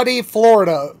 Saudi,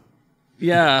 Florida.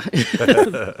 Yeah.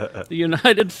 The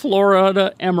United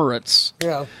Florida Emirates.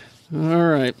 Yeah. All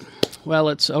right. Well,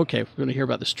 it's okay. We're going to hear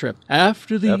about this trip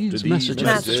after these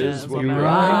messages. We'll be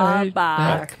right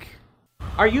back.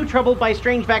 Are you troubled by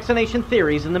strange vaccination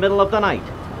theories in the middle of the night?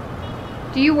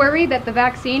 Do you worry that the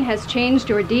vaccine has changed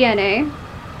your DNA?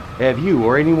 Have you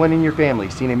or anyone in your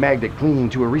family seen a magnet clinging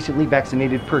to a recently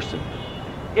vaccinated person?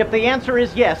 If the answer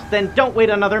is yes, then don't wait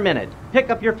another minute.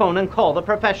 Pick up your phone and call the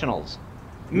professionals.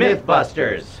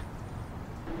 Mythbusters.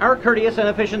 Our courteous and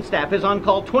efficient staff is on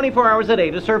call 24 hours a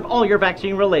day to serve all your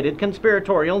vaccine-related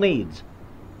conspiratorial needs.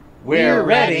 We're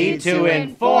ready to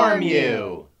inform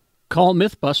you. Call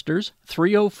Mythbusters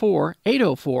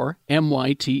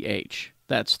 304-804-MYTH.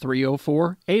 That's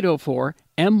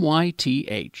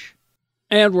 304-804-MYTH.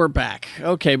 And we're back.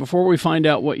 Okay, before we find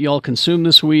out what y'all consumed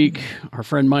this week, our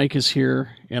friend Mike is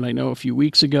here, and I know a few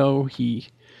weeks ago he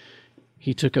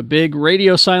took a big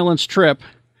radio silence trip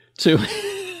to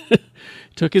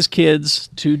took his kids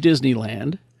to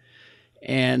Disneyland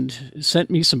and sent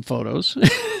me some photos.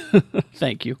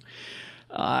 Thank you.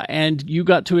 And you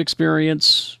got to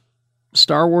experience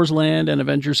Star Wars Land and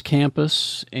Avengers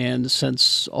Campus, and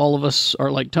since all of us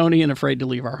are like Tony and afraid to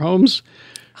leave our homes,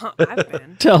 I've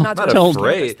been. I'm not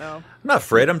afraid. I'm not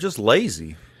afraid. I'm just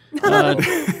lazy.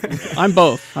 I'm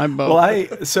both. Well,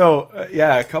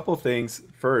 a couple things.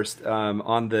 First,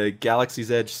 on the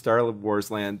Galaxy's Edge Star Wars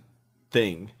Land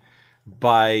thing,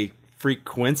 by freak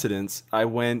coincidence, I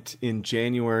went in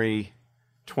January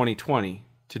 2020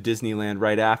 to Disneyland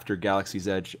right after Galaxy's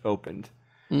Edge opened,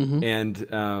 and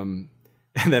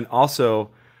then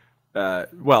also,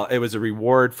 it was a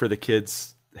reward for the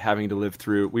kids having to live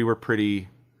through. We were pretty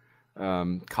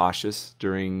cautious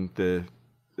during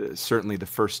certainly the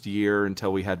first year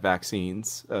until we had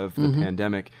vaccines of the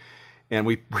pandemic. And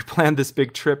we planned this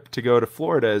big trip to go to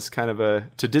Florida as kind of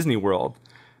to Disney World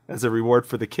as a reward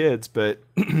for the kids, but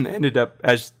ended up,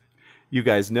 as you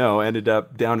guys know, ended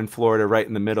up down in Florida, right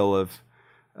in the middle of.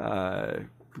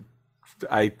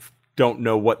 I don't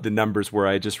know what the numbers were.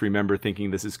 I just remember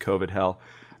thinking this is COVID hell.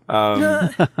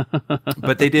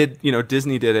 But they did,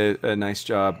 Disney did a nice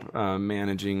job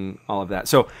managing all of that.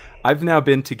 So I've now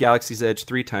been to Galaxy's Edge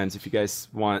 3 times. If you guys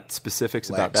want specifics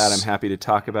about that, I'm happy to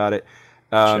talk about it.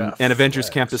 And Avengers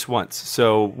Campus once.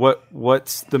 So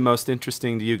what's the most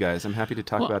interesting to you guys? I'm happy to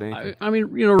talk about anything. I mean,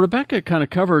 Rebecca kind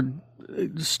of covered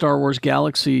Star Wars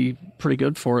Galaxy pretty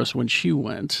good for us when she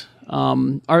went.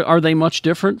 Are they much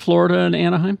different, Florida and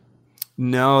Anaheim?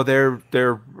 No,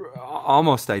 they're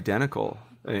almost identical.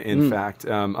 In fact,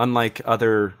 unlike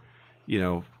other,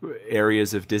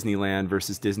 areas of Disneyland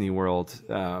versus Disney World,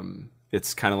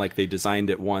 it's kind of like they designed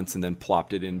it once and then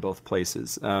plopped it in both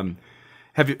places.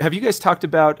 Have you guys talked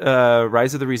about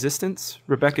Rise of the Resistance?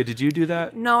 Rebecca, did you do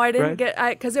that? No, I didn't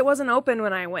because it wasn't open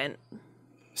when I went.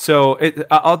 So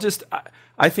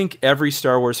I think every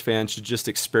Star Wars fan should just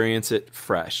experience it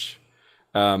fresh.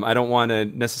 I don't want to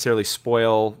necessarily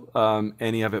spoil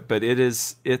any of it, but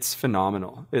it's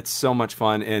phenomenal. It's so much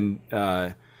fun,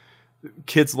 and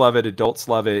kids love it, adults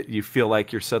love it. You feel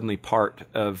like you're suddenly part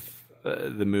of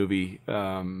the movie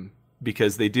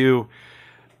because they do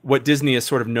what Disney is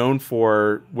sort of known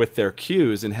for with their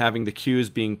queues, and having the queues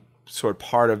being sort of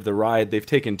part of the ride. They've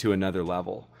taken to another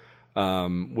level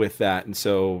with that, and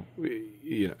so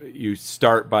you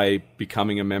start by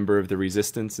becoming a member of the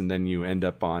Resistance, and then you end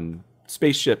up on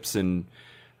spaceships and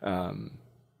it's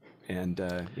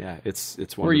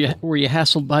wonderful. Were you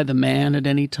hassled by the man at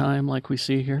any time like we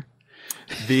see here?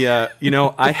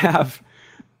 I have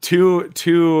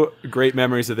two great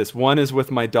memories of this. One is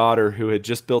with my daughter, who had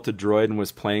just built a droid and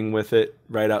was playing with it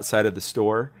right outside of the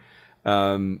store,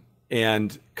 and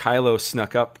Kylo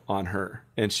snuck up on her,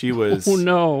 and she was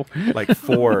like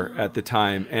 4 at the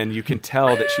time, and you can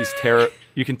tell that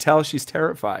she's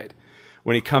terrified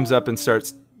when he comes up and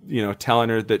starts telling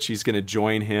her that she's going to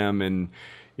join him and,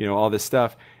 all this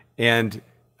stuff. And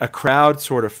a crowd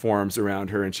sort of forms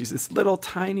around her, and she's this little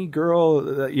tiny girl,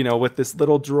 with this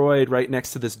little droid right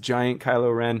next to this giant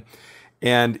Kylo Ren.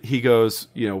 And he goes,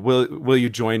 will you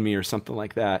join me or something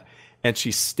like that? And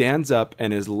she stands up,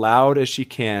 and as loud as she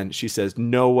can, she says,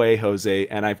 "No way, Jose."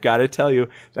 And I've got to tell you,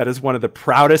 that is one of the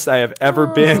proudest I have ever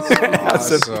been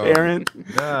as a parent.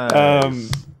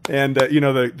 Nice. And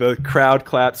the crowd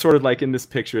clapped, sort of like in this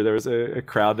picture. There was a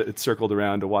crowd that had circled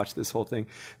around to watch this whole thing.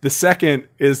 The second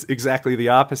is exactly the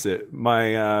opposite.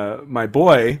 My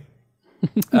boy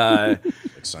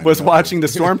was watching the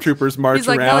stormtroopers march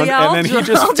around, and then he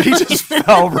just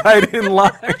fell right in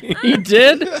line. He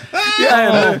did?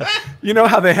 Yeah. And, you know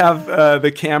how they have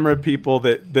the camera people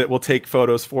that will take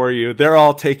photos for you? They're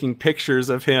all taking pictures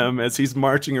of him as he's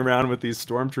marching around with these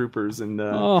stormtroopers.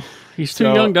 And he's too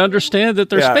young to understand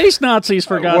that they're space Nazis,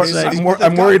 for God's sake.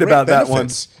 I'm worried about that one.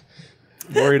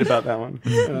 Worried about that one.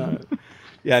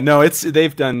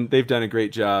 They've done a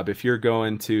great job. If you're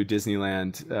going to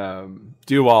Disneyland,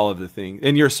 do all of the things.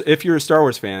 And if you're a Star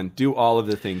Wars fan, do all of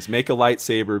the things. Make a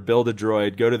lightsaber, build a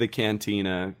droid, go to the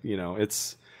cantina.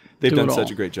 They've done such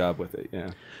a great job with it.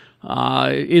 Yeah.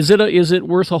 Is it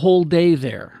worth a whole day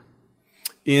there?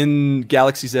 In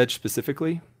Galaxy's Edge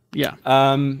specifically? Yeah.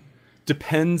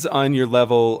 Depends on your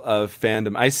level of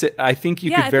fandom. I think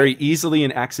you could very easily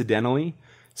and accidentally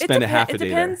spend a half a day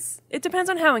there. It depends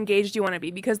on how engaged you want to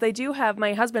be, because they do have,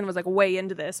 my husband was like way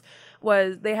into this,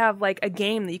 they have like a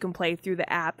game that you can play through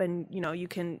the app, and you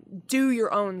can do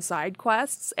your own side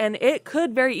quests, and it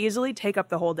could very easily take up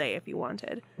the whole day if you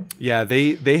wanted. Yeah,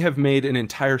 they have made an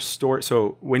entire story.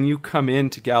 So when you come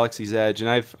into Galaxy's Edge, and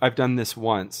I've done this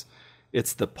once,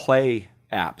 it's the Play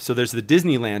app. So there's the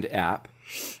Disneyland app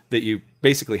that you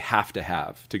basically have to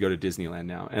go to Disneyland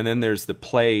now. And then there's the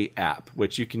Play app,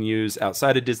 which you can use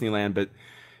outside of Disneyland, but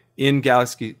in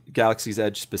Galaxy's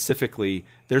Edge specifically,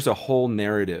 there's a whole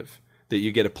narrative that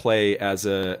you get to play as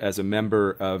a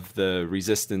member of the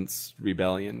Resistance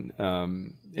Rebellion.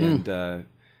 You have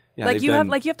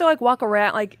to walk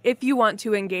around, if you want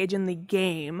to engage in the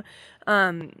game, you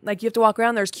have to walk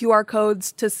around. There's QR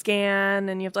codes to scan,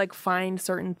 and you have to find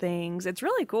certain things. It's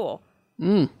really cool.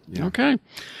 Yeah. Okay.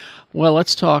 Well,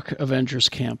 let's talk Avengers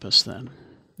Campus then.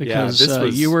 Because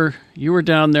you were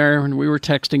down there, and we were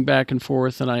texting back and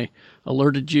forth, and I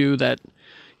alerted you that,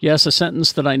 yes, a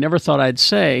sentence that I never thought I'd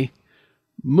say,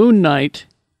 Moon Knight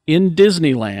in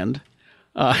Disneyland.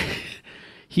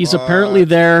 He's apparently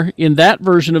there in that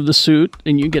version of the suit,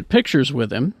 and you get pictures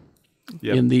with him.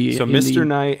 Yep. Mr.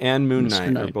 Knight and Moon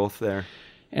Knight are both there.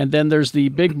 And then there's the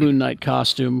big Moon Knight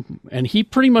costume, and he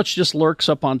pretty much just lurks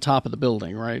up on top of the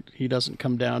building, right? He doesn't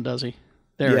come down, does he?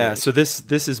 There. Yeah. So this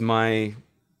is my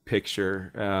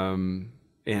picture. So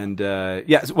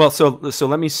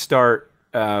let me start.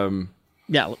 Let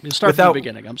me start from the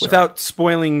beginning. I'm sorry. Without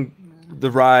spoiling the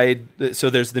ride. So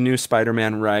there's the new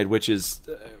Spider-Man ride, which is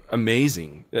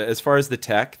amazing as far as the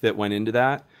tech that went into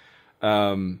that.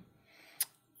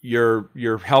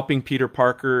 You're helping Peter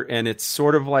Parker, and it's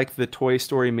sort of like the Toy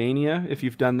Story Mania, if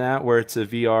you've done that, where it's a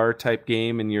VR type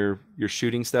game and you're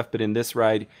shooting stuff. But in this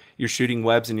ride, you're shooting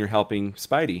webs and you're helping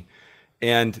Spidey,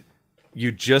 and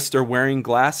you just are wearing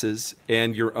glasses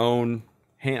and your own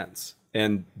hands,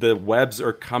 and the webs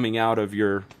are coming out of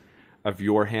your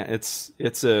hand. It's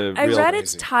a. I read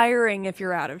it's tiring if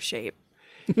you're out of shape.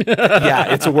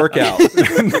 Yeah, it's a workout,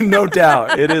 no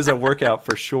doubt. It is a workout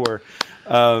for sure.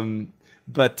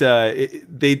 But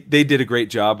they did a great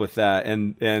job with that,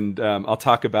 and I'll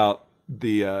talk about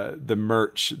the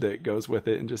merch that goes with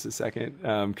it in just a second,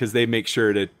 because they make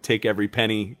sure to take every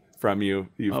penny from you've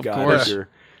got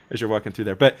as you're walking through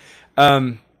there. But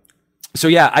so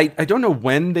yeah, I don't know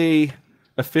when they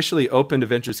officially opened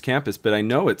Avengers Campus, but I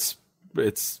know it's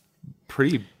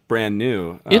pretty brand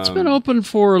new. It's been open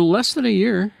for less than a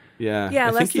year. Yeah,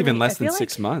 I think even less than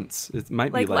 6 months. It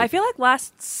might be I feel like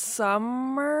last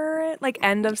summer, like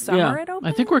end of summer, it opened.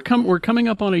 I think we're coming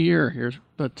up on a year here,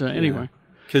 but anyway.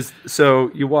 Because so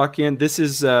you walk in. This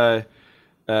is a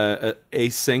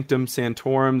Sanctum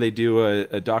Sanctorum. They do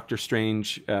a Doctor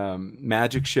Strange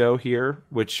magic show here,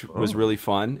 which was really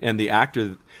fun. And the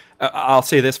actor, I'll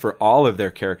say this for all of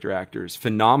their character actors,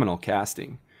 phenomenal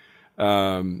casting.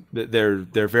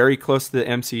 They're very close to the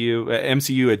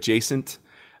MCU adjacent.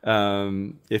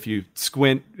 If you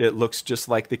squint, it looks just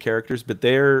like the characters, but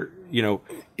they're,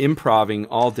 improving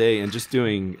all day and just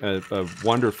doing a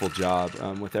wonderful job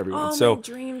with everyone. My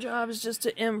dream job is just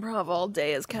to improv all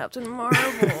day as Captain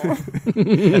Marvel.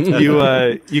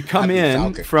 You come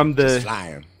in from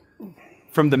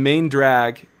the main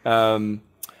drag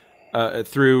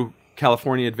through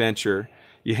California Adventure.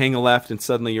 You hang a left and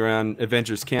suddenly you're on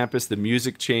Avengers Campus. The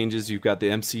music changes. You've got the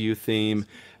MCU theme.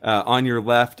 On your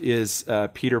left is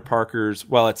Peter Parker's,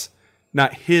 well, it's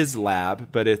not his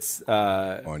lab, but it's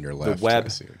on your left,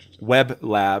 the Web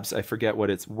Labs. I forget what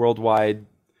it's, Worldwide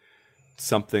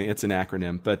something. It's an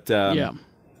acronym. But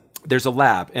there's a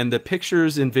lab. And the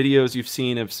pictures and videos you've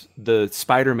seen of the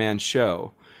Spider-Man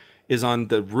show is on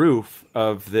the roof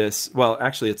of this. Well,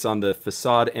 actually, it's on the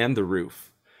facade and the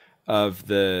roof of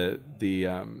this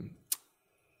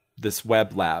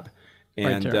web lab.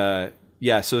 And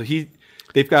so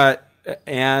they've got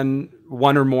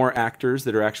one or more actors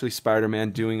that are actually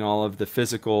Spider-Man doing all of the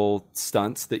physical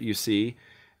stunts that you see.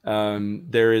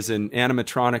 There is an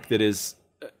animatronic that is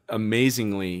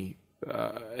amazingly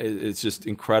it's just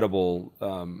incredible.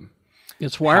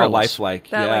 It's wireless, lifelike.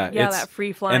 That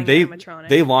free flying and animatronic.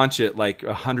 They launch it like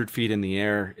 100 feet in the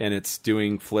air, and it's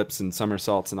doing flips and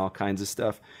somersaults and all kinds of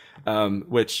stuff,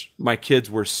 which my kids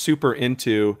were super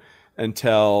into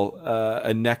until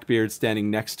a neckbeard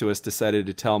standing next to us decided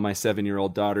to tell my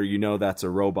 7-year-old daughter, that's a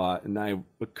robot, and I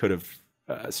could have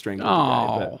strangled the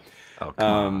guy. But,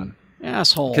 come on.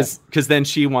 Asshole. Because then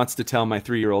she wants to tell my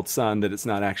 3-year-old son that it's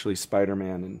not actually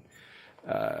Spider-Man,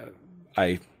 and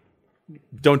I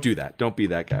don't do that. Don't be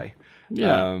that guy.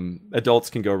 Yeah. Adults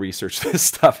can go research this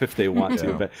stuff if they want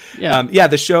to. But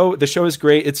the show is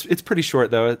great. It's pretty short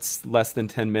though. It's less than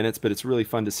 10 minutes, but it's really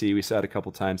fun to see. We saw it a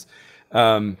couple times.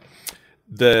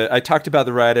 I talked about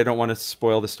the ride. I don't want to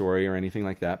spoil the story or anything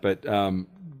like that, but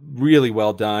really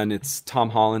well done. It's Tom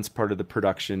Holland's part of the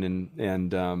production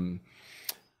and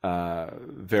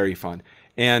very fun.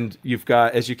 And you've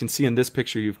got, as you can see in this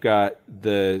picture, you've got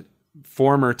the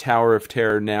former Tower of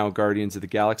Terror, now Guardians of the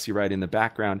Galaxy ride in the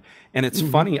background. And it's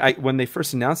funny, when they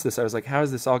first announced this, I was like, how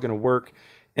is this all going to work?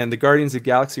 And the Guardians of the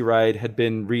Galaxy ride had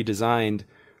been redesigned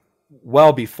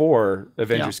well before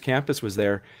Avengers Campus was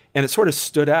there, and it sort of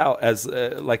stood out as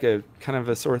like a kind of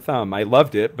a sore thumb. I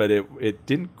loved it, but it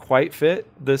didn't quite fit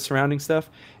the surrounding stuff.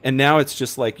 And now it's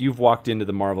just like you've walked into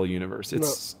the Marvel universe.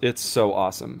 It's so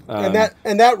awesome. And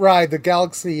that ride, the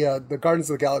Galaxy, the Guardians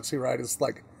of the Galaxy ride, is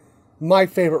like my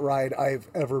favorite ride I've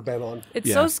ever been on.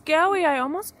 It's so scary, I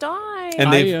almost died.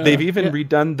 And they've even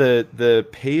redone the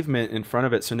pavement in front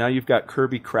of it, so now you've got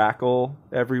Kirby Crackle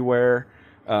everywhere.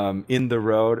 In the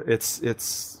road, it's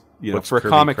for a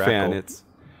comic fan, it's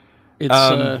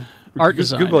art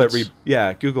design. Google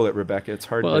it, Google it, Rebecca. It's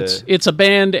hard. Well, it's a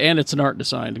band and it's an art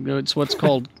design. It's what's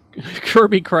called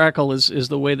Kirby Crackle is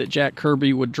the way that Jack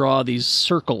Kirby would draw these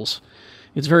circles.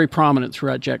 It's very prominent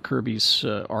throughout Jack Kirby's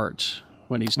art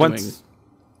when he's doing.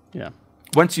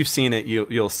 Once you've seen it,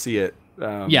 you'll see it. You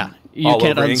all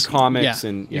can't over in comics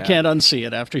you can't unsee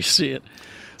it after you see it.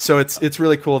 So it's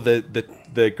really cool.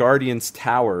 The Guardian's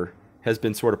Tower has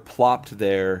been sort of plopped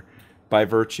there by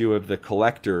virtue of the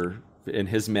Collector and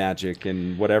his magic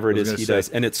and whatever it is he does,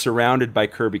 and it's surrounded by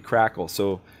Kirby Crackle.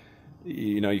 So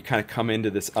you kind of come into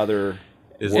this other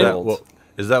world.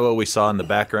 Is that what we saw in the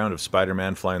background of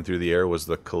Spider-Man flying through the air? Was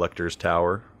the Collector's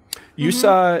Tower? You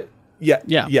saw,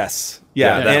 yes,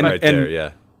 and right there,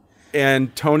 yeah.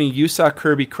 And Tony, you saw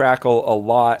Kirby Crackle a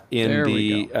lot in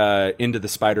into the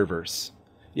Spider-Verse.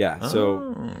 Yeah,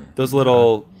 so those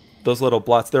little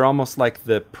blots, they're almost like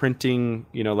the printing,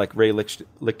 like Ray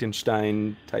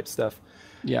Lichtenstein type stuff.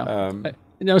 Yeah.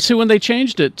 See, when they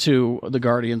changed it to the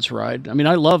Guardians ride, I mean,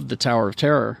 I loved the Tower of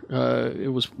Terror.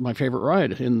 It was my favorite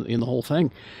ride in the whole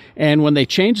thing. And when they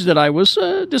changed it, I was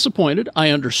disappointed. I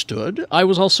understood. I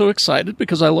was also excited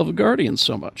because I love the Guardians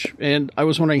so much. And I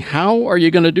was wondering, how are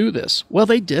you going to do this? Well,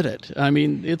 they did it. I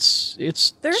mean, it's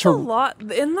there's a lot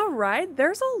in the ride.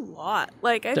 There's a lot.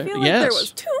 Like, I feel like there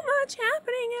was too much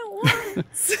happening at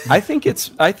once. I think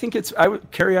it's.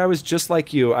 Carrie, I was just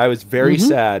like you. I was very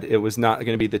sad it was not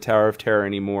going to be the Tower of Terror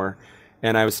anymore,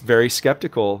 and I was very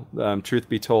skeptical. Truth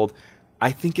be told,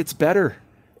 I think it's better.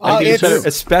 I think it's better,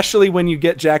 especially when you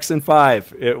get Jackson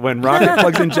 5. When Rocket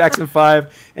plugs in Jackson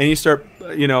 5 and you start,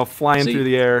 flying through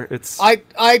the air. It's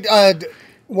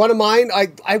one of mine.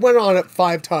 I went on it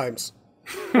 5 times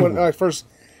when I first,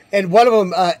 and one of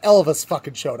them Elvis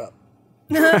fucking showed up.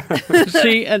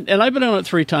 See, and I've been on it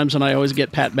 3 times, and I always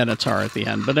get Pat Benatar at the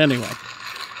end. But anyway,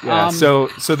 so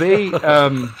they.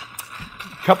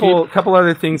 Couple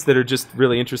other things that are just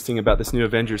really interesting about this new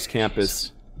Avengers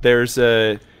campus. There's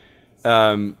in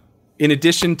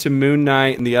addition to Moon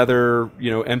Knight and the other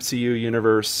MCU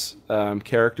universe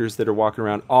characters that are walking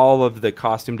around, all of the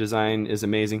costume design is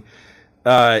amazing.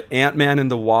 Ant-Man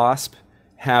and the Wasp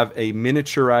have a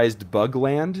miniaturized Bugs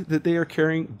Land that they're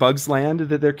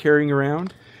carrying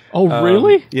around. Oh,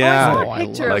 really? Yeah. I saw a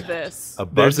picture of this. A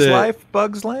Bugs Life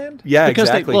Bugs Land? Yeah, because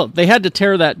exactly. They had to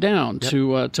tear that down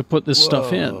to put this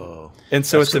stuff in. And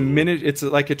so it's it's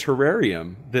like a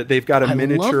terrarium that they've got a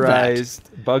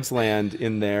miniaturized Bugs Land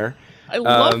in there. I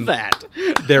love that.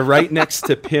 They're right next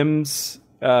to Pym's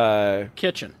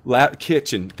kitchen.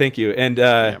 Kitchen. Thank you. And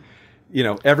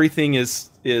everything is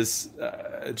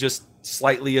just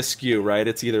slightly askew, right?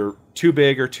 It's either too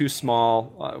big or too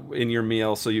small in your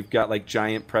meal. So you've got like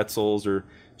giant pretzels or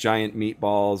giant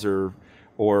meatballs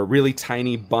or really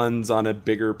tiny buns on a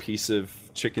bigger piece of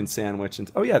chicken sandwich. And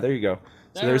there you go.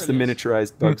 So there's the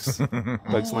miniaturized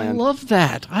Bugs Land.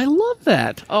 I love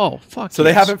that. Oh, fuck. So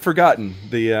they haven't forgotten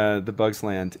the Bugs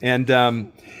Land. And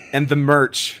the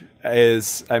merch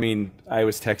is, I mean, I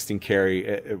was texting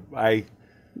Carrie. I'm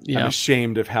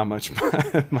ashamed of how much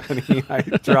money I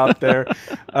dropped there.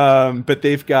 But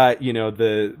they've got,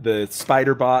 the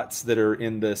spider bots that are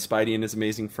in the Spidey and His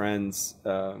Amazing Friends,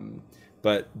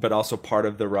 but also part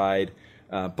of the ride.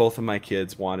 Both of my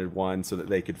kids wanted one so that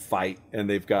they could fight, and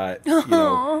they've got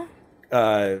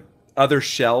other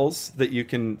shells that you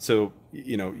can. So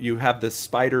you have the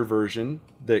spider version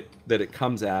that it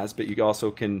comes as, but you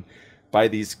also can buy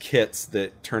these kits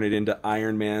that turn it into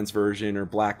Iron Man's version, or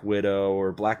Black Widow,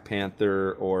 or Black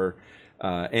Panther, or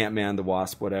Ant-Man, the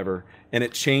Wasp, whatever, and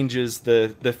it changes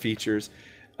the features.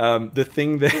 The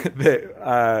thing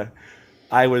that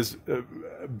I was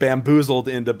bamboozled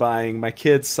into buying. My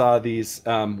kids saw these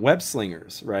web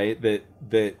slingers, right?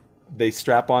 That they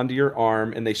strap onto your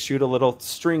arm and they shoot a little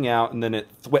string out and then it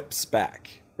thwips back,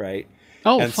 right?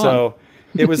 Oh, and fun. So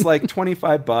it was like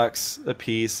 $25 a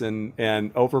piece and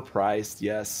overpriced.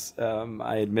 Yes,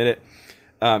 I admit it.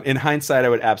 In hindsight, I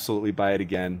would absolutely buy it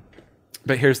again.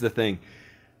 But here's the thing.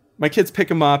 My kids pick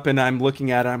them up and I'm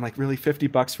looking at it. I'm like, really,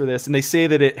 $50 for this? And they say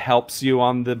that it helps you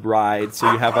on the ride,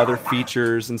 so you have other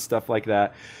features and stuff like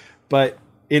that. But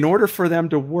in order for them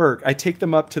to work, I take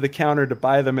them up to the counter to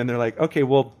buy them, and they're like, okay,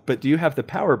 well, but do you have the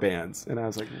power bands? And I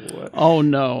was like, what? Oh,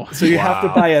 no. So you have to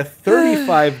buy a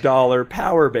 $35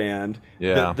 power band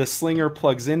that the slinger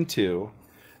plugs into.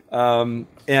 And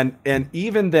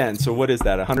even then, so what is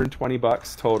that?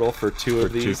 $120 total for two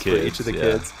of these for each of the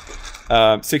kids.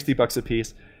 $60 a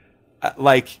piece.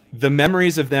 Like the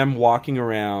memories of them walking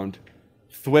around,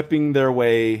 thwipping their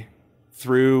way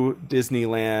through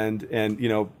Disneyland, and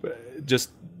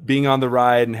just being on the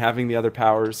ride and having the other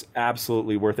powers,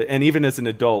 absolutely worth it. And even as an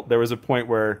adult, there was a point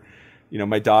where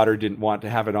my daughter didn't want to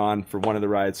have it on for one of the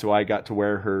rides, so I got to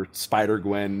wear her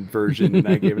Spider-Gwen version, and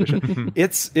I gave it a shot.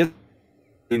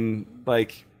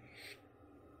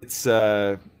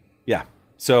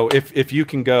 So if you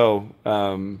can go.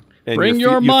 And bring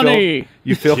your money.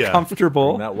 You feel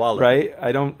comfortable, right?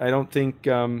 I don't think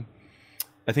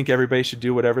I think everybody should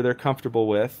do whatever they're comfortable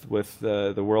with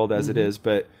the world as it is.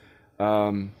 But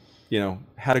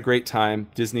had a great time.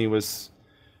 Disney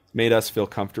made us feel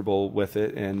comfortable with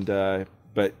it, and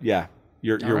but yeah,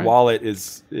 your wallet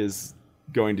is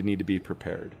going to need to be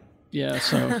prepared. Yeah,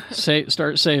 so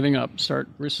start saving up, start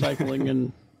recycling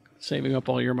and saving up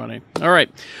all your money. All right,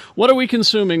 what are we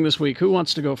consuming this week? Who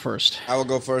wants to go first? I will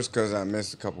go first because I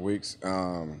missed a couple weeks.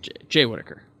 Jay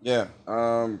Whitaker. Yeah,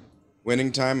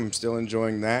 Winning Time. I'm still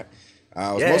enjoying that.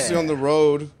 I was mostly on the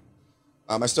road.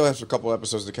 I still have a couple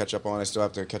episodes to catch up on. I still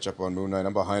have to catch up on Moon Knight.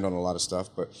 I'm behind on a lot of stuff,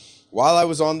 but while I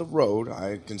was on the road,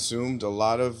 I consumed a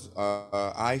lot of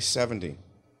I-70,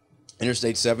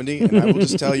 Interstate 70, and I will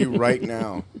just tell you right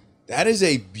now, that is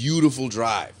a beautiful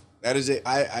drive.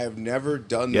 I have never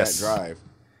done that drive.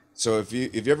 So if you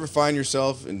ever find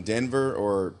yourself in Denver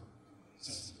or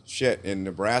in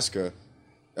Nebraska,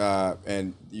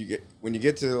 and when you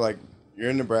get to like you're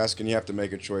in Nebraska and you have to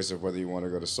make a choice of whether you want to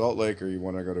go to Salt Lake or you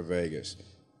want to go to Vegas,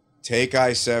 take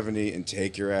I-70 and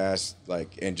take your ass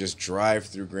and just drive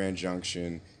through Grand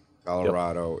Junction,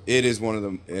 Colorado. Yep. It is one of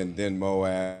them, and then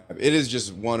Moab. It is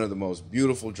just one of the most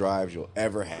beautiful drives you'll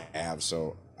ever have.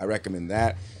 So I recommend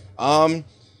that.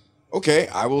 Okay,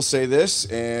 I will say this,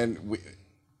 and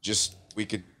we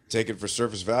could take it for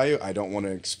surface value. I don't want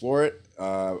to explore it.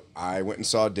 I went and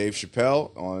saw Dave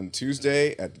Chappelle on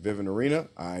Tuesday at the Vivint Arena.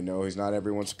 I know he's not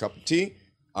everyone's cup of tea.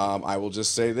 I will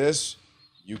just say this.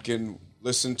 You can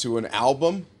listen to an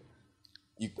album.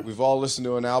 We've all listened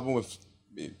to an album with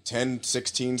 10,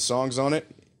 16 songs on it.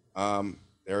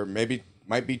 There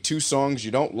might be 2 songs you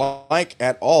don't like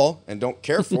at all and don't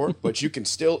care for, but you can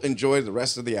still enjoy the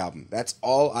rest of the album. That's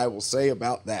all I will say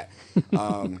about that.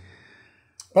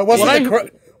 But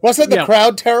wasn't the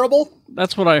crowd terrible?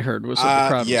 That's what I heard. Was that the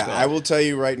crowd? Yeah, was bad? I will tell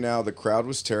you right now, the crowd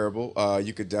was terrible.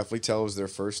 You could definitely tell it was their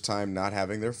first time not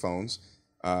having their phones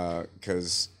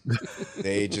because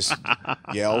they just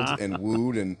yelled and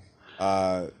wooed, and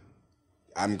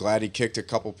I'm glad he kicked a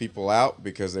couple people out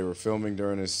because they were filming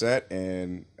during his set,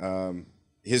 and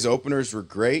his openers were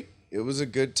great. It was a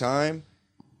good time.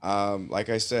 Like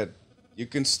I said, you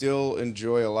can still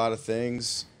enjoy a lot of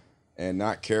things and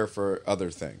not care for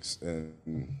other things.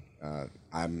 And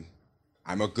I'm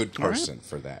a good person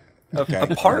for that. Okay. I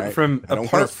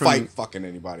don't want to fight fucking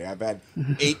anybody. I've had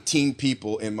 18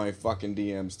 people in my fucking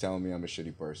DMs telling me I'm a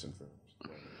shitty person.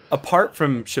 Apart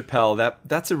from Chappelle,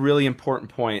 that's a really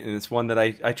important point, and it's one that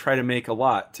I try to make a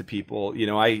lot to people. You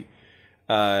know,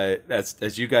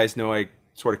 as you guys know, I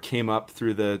sort of came up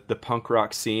through the punk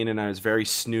rock scene, and I was very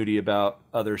snooty about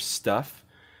other stuff.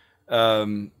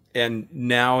 And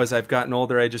now, as I've gotten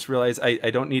older, I just realize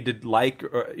I don't need to I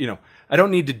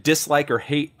don't need to dislike or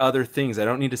hate other things. I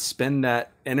don't need to spend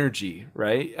that energy,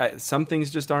 right? Some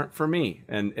things just aren't for me,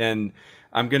 and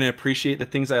I'm going to appreciate the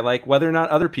things I like, whether or not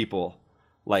other people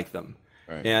like them.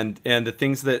 Right. And the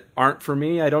things that aren't for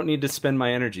me, I don't need to spend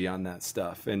my energy on that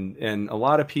stuff. And a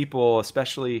lot of people,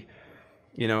 especially,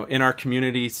 in our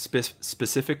community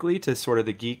specifically, to sort of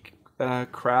the geek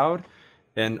crowd,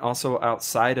 and also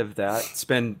outside of that,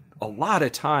 spend a lot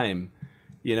of time,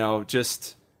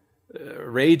 just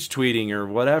rage tweeting or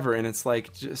whatever. And it's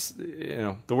like, just,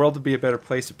 the world would be a better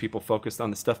place if people focused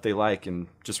on the stuff they like and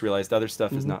just realized other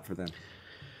stuff is not for them.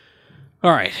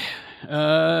 All right.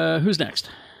 Who's next?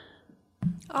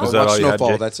 Watch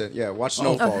Snowfall. That's it. Yeah, watch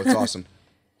Snowfall. It's awesome.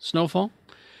 Snowfall.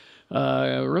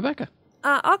 Rebecca.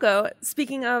 I'll go.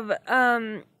 Speaking of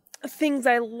things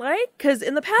I like, because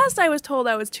in the past I was told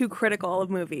I was too critical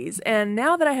of movies, and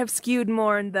now that I have skewed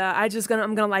more in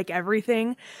I'm gonna like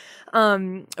everything.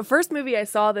 First movie I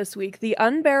saw this week, The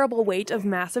Unbearable Weight of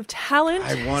Massive Talent,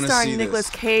 starring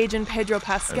Nicolas Cage and Pedro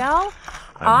Pascal.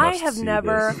 I have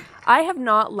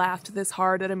not laughed this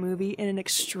hard at a movie in an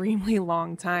extremely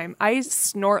long time. I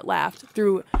snort laughed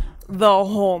through the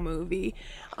whole movie.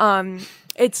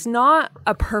 It's not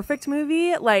a perfect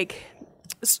movie, like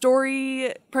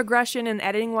story progression and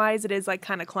editing wise, it is like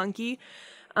kind of clunky.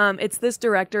 It's this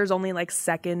director's only like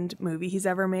second movie he's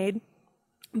ever made.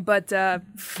 But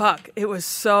it was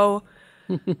so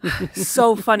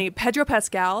funny. Pedro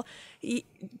Pascal,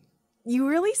 you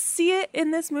really see it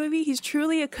in this movie. He's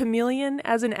truly a chameleon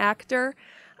as an actor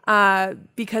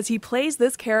because he plays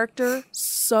this character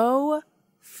so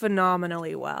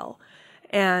phenomenally well.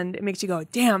 And it makes you go,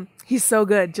 damn, he's so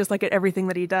good, just like at everything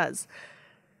that he does.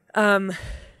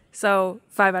 So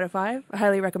 5 out of 5. I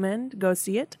highly recommend. Go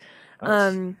see it.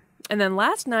 Nice. And then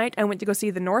last night I went to go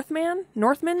see The Northman.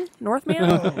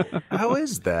 How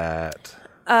is that?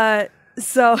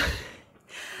 So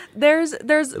there's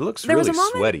it looks really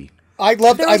sweaty. I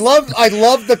love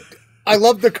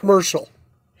the commercial.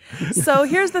 So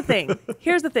here's the thing.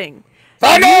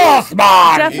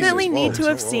 Northman! Definitely Jesus, need to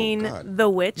have God. seen The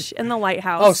Witch in the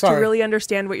Lighthouse to really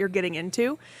understand what you're getting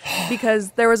into.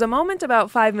 Because there was a moment about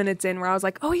 5 minutes in where I was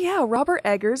like, oh yeah, Robert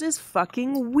Eggers is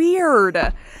fucking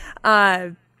weird.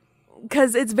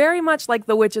 Because it's very much like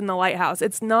The Witch in the Lighthouse.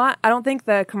 It's not, I don't think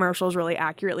the commercials really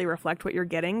accurately reflect what you're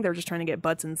getting. They're just trying to get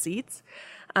butts and seats.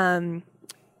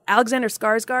 Alexander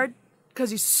Skarsgård, because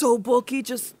he's so bulky,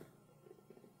 just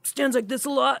stands like this a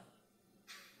lot.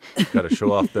 Got to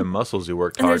show off them muscles you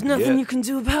worked And hard there's nothing to get. you can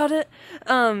do about it.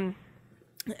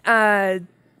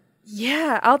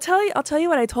 Yeah, I'll tell you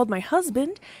what I told my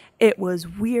husband. It was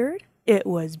weird. It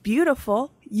was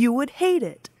beautiful. You would hate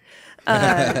it.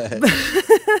 But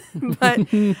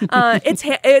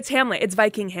it's Hamlet. It's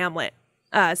Viking Hamlet.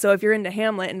 So if you're into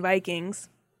Hamlet and Vikings,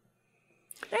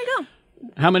 there you go.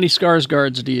 How many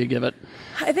Skarsgårds do you give it?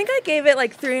 I think I gave it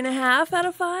like 3.5 out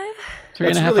of 5. 3.5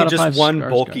 That's really out of just 5 one Skarsgård.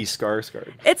 bulky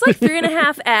Skarsgård. It's like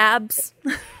 3.5 abs.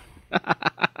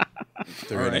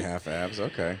 3.5 abs.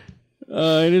 Okay.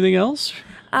 Anything else?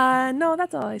 No,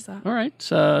 that's all I saw. All right.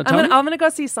 Tony? I'm gonna go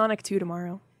see Sonic 2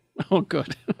 tomorrow. Oh,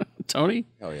 good. Tony?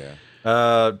 Oh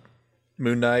yeah.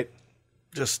 Moon Knight,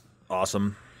 just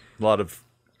awesome. A lot of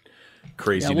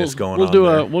craziness going we'll on do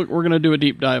there. we're going to do a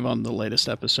deep dive on the latest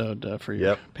episode for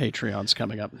your Patreons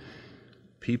coming up.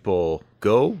 People,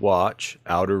 go watch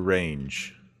Outer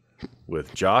Range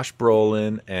with Josh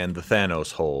Brolin and the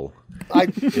Thanos hole.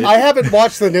 I haven't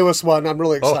watched the newest one. I'm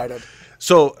really excited.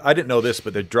 So I didn't know this,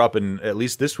 but they're dropping, at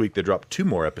least this week, they dropped 2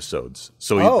 more episodes.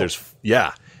 So there's,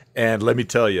 and let me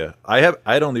tell you,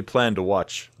 I'd only planned to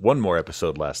watch 1 more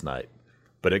episode last night,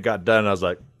 but it got done. And I was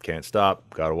like, can't stop.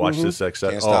 Got to watch this episode.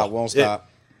 Can't stop, won't stop.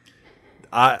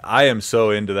 I am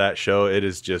so into that show. It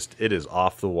is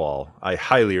off the wall. I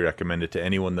highly recommend it to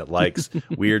anyone that likes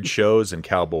weird shows and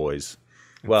cowboys.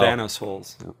 Well, Thanos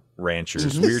holes.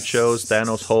 Ranchers. Weird shows,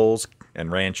 Thanos holes,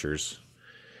 and ranchers.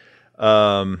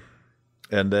 And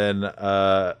then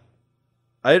I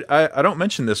don't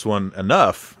mention this one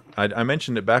enough. I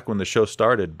mentioned it back when the show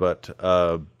started, but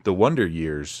the Wonder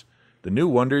Years. The new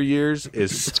Wonder Years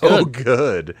is so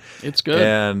good. It's good.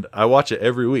 And I watch it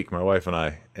every week, my wife and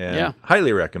I. And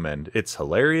highly recommend. It's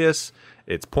hilarious.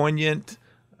 It's poignant.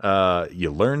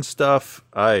 You learn stuff.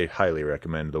 I highly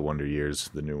recommend the Wonder Years,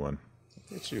 the new one.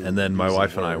 And then my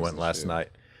wife and I went last night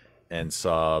and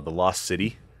saw The Lost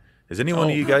City. Has anyone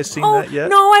of you guys seen that yet?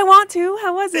 No, I want to.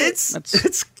 How was it?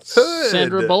 It's good.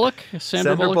 Sandra Bullock?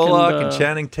 Sandra Bullock and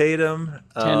Channing Tatum.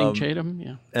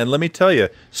 Yeah. And let me tell you,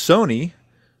 Sony,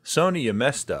 you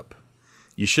messed up.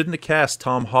 You shouldn't have cast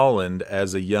Tom Holland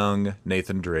as a young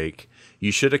Nathan Drake.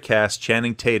 You should have cast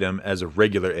Channing Tatum as a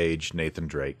regular age Nathan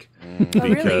Drake.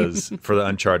 Because for the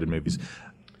Uncharted movies.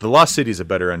 The Lost City is a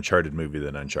better Uncharted movie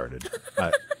than Uncharted.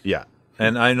 Yeah.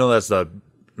 And I know that's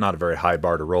not a very high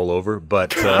bar to roll over,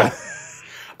 but I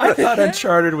thought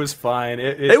Uncharted was fine.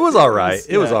 It was all right.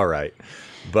 It was all right.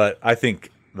 But I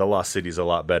think The Lost City is a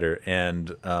lot better.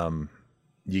 And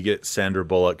you get Sandra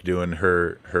Bullock doing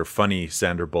her funny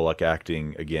Sandra Bullock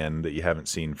acting again that you haven't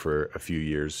seen for a few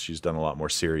years. She's done a lot more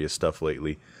serious stuff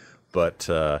lately. But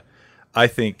I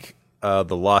think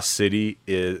The Lost City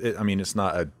it's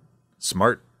not a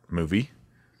smart movie,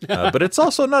 but it's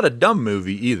also not a dumb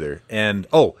movie either. And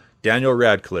Daniel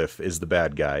Radcliffe is the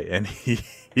bad guy, and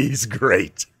he's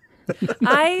great.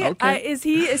 Is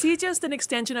he just an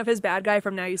extension of his bad guy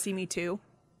from Now You See Me Too?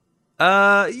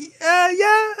 Yeah, you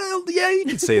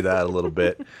can say that a little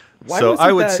bit. So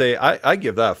I would say I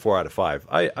give that 4 out of 5.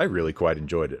 I really quite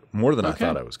enjoyed it, more than I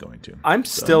thought I was going to. I'm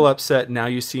still upset Now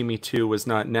You See Me Too was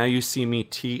not Now You See Me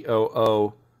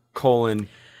TOO :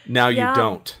 Now You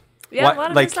Don't. Yeah, a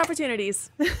lot of missed opportunities.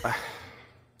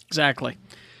 Exactly.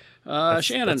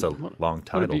 Shannon, that's a long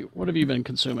title. What have you been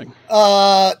consuming?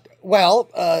 God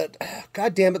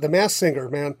damn it, The Masked Singer,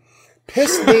 man,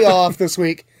 pissed me off this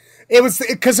week. It was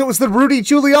because it was the Rudy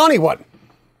Giuliani one.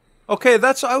 Okay,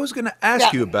 that's what I was going to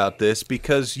ask you about this,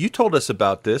 because you told us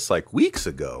about this like weeks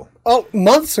ago. Oh,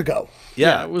 months ago.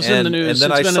 Yeah, it was in the news.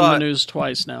 And then It's been in the news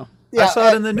twice now. Yeah, I saw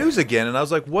it in the news again, and I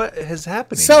was like, what is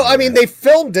happening? So, I mean, they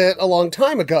filmed it a long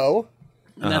time ago.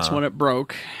 And that's when it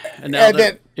broke. And now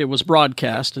it was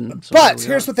broadcast. And so but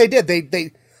here's what they did.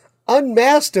 They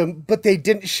unmasked him, but they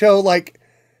didn't show, like,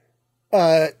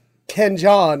 Ken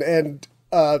Jeong and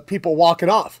people walking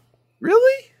off.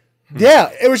 Really?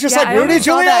 Yeah, it was just like Rudy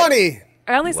Giuliani.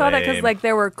 I only saw that because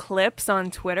there were clips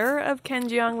on Twitter of Ken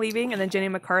Jeong leaving, and then Jenny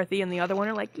McCarthy and the other one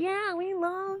are like, "Yeah, we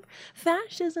love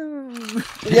fascism."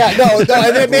 Yeah, no,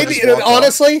 and then maybe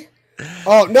honestly,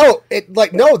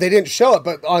 they didn't show it,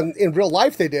 but in real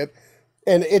life they did,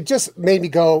 and it just made me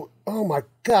go, "Oh my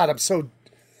god, I'm so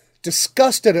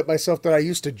disgusted at myself that I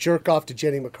used to jerk off to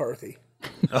Jenny McCarthy.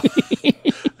 I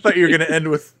thought you were going to end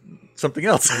with something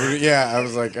else. Yeah, I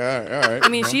was like, all right. I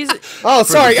mean, she's. Oh,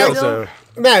 sorry.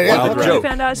 Man, You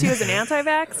found out she was an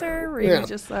anti-vaxxer? Or you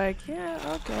just like, yeah,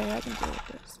 okay, I can deal with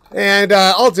this. And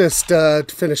I'll just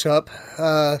finish up.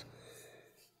 I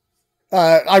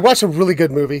watched a really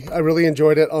good movie. I really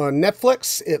enjoyed it on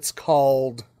Netflix. It's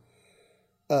called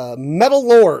Metal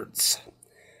Lords.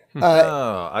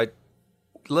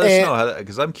 Let us know how,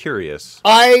 because I'm curious.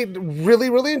 I really,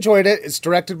 really enjoyed it. It's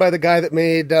directed by the guy that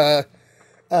made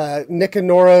Nick and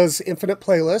Nora's Infinite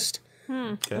Playlist.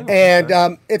 Okay.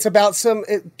 And it's about some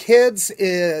kids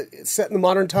set in the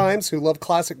modern times who love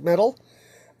classic metal.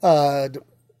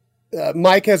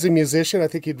 Mike, as a musician, I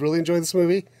think you'd really enjoy this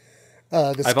movie.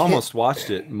 I've almost watched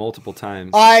it multiple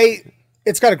times.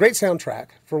 It's got a great soundtrack,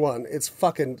 for one. It's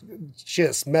fucking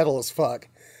just metal as fuck.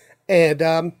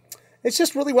 And it's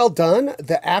just really well done.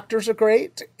 The actors are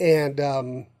great. And,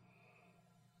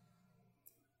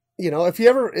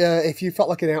 if you felt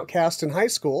like an outcast in high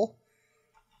school,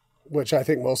 which I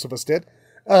think most of us did,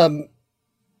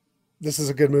 this is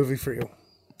a good movie for you.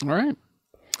 All right.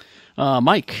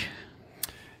 Mike.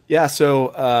 Yeah,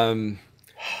 so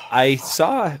I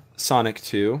saw Sonic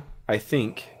 2, I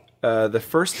think. The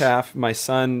first half, my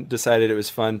son decided it was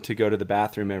fun to go to the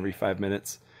bathroom every 5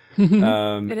 minutes.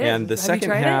 And the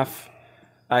second half,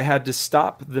 I had to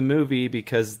stop the movie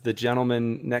because the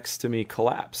gentleman next to me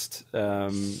collapsed.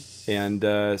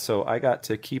 So I got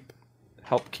to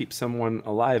help keep someone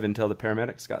alive until the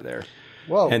paramedics got there.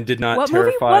 Whoa. And did not What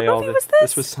terrify movie all was this?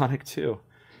 This was Sonic 2.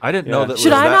 I didn't know that.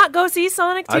 Should I not go see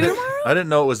Sonic 2 tomorrow? I didn't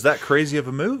know it was that crazy of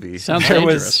a movie. Sounds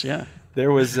dangerous. It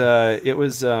was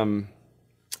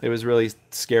really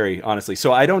scary, honestly.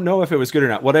 So I don't know if it was good or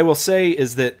not. What I will say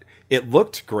is that it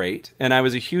looked great, and I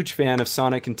was a huge fan of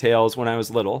Sonic and Tails when I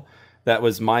was little. That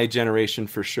was my generation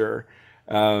for sure.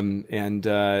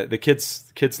 The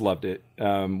kids loved it.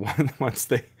 Once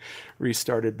they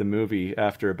restarted the movie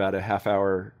after about a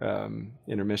half-hour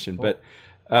intermission. But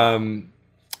and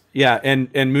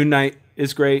Moon Knight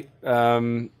is great.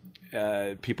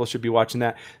 People should be watching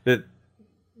that. The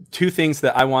two things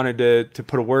that I wanted to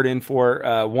put a word in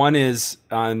for. One is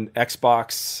on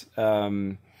Xbox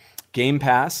Game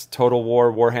Pass. Total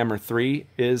War Warhammer 3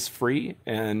 is free,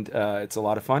 and it's a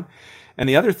lot of fun. And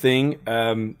the other thing,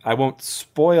 I won't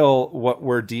spoil what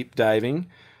we're deep diving,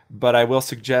 but I will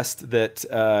suggest that,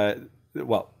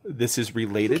 this is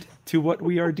related to what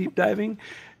we are deep diving.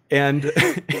 And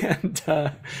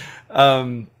the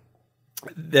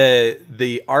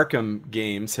Arkham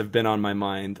games have been on my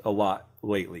mind a lot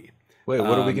lately. Wait,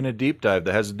 what are we going to deep dive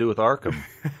that has to do with Arkham?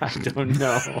 I don't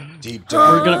know. Deep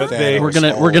dive.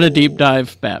 We're gonna deep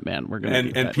dive Batman. We're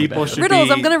gonna and people should riddles.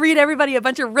 be, I'm gonna read everybody a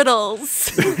bunch of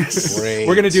riddles. Great.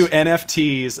 We're gonna do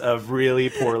NFTs of really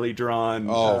poorly drawn.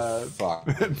 Fuck.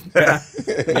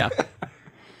 Yeah.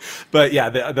 But yeah,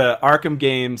 the Arkham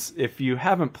games, if you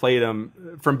haven't played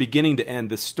them from beginning to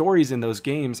end, the stories in those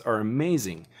games are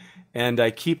amazing. And I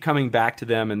keep coming back to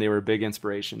them, and they were a big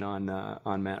inspiration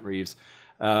on Matt Reeves.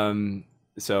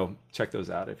 So check those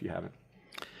out if you haven't.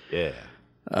 Yeah.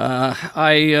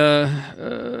 I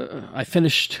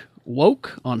finished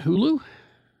Woke on Hulu,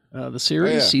 the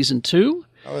series, season 2.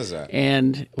 How is that?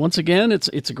 And once again,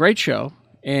 it's a great show.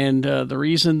 And the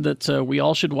reason that we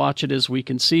all should watch it is we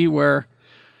can see where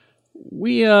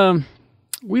we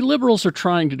liberals are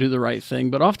trying to do the right thing,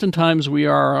 but oftentimes we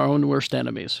are our own worst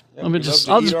enemies. I'll just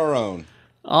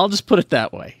put it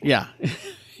that way. Yeah.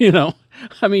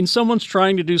 I mean, someone's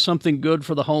trying to do something good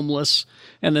for the homeless,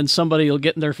 and then somebody will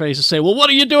get in their face and say, well, what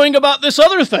are you doing about this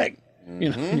other thing?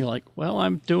 Mm-hmm. And you're like, well,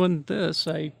 I'm doing this.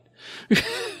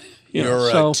 You're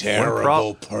a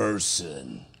terrible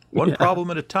person. One problem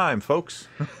at a time, folks.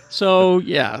 So,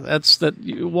 yeah, that's that.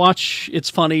 You watch. It's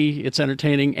funny. It's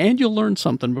entertaining. And you'll learn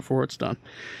something before it's done.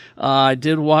 I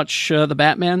did watch The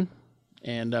Batman,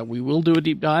 and we will do a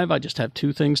deep dive. I just have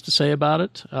 2 things to say about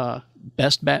it.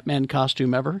 Best Batman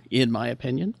costume ever, in my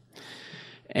opinion.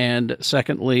 And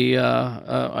secondly,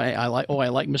 I like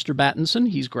Mr. Battinson.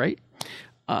 He's great.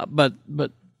 But the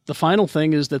final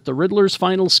thing is that the Riddler's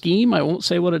final scheme, I won't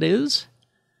say what it is,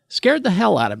 scared the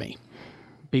hell out of me.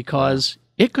 Because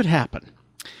it could happen.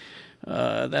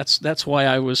 That's why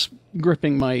I was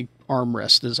gripping my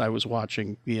armrest as I was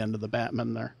watching the end of the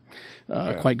Batman there.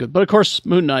 Quite good. But of course,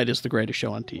 Moon Knight is the greatest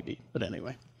show on TV. But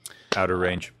anyway. Outer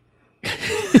Range.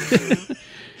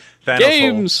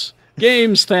 Games,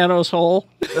 Thanos hole.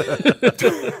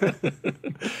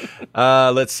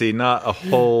 Let's see. Not a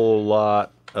whole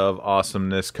lot of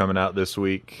awesomeness coming out this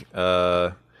week.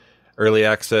 early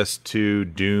access to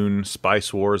Dune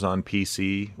Spice Wars on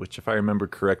PC, which, if I remember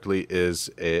correctly, is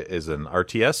an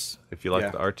RTS. If you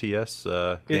like the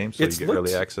RTS game, so you get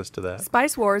early access to that.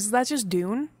 Spice Wars, is that just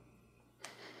Dune?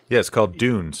 Yeah, it's called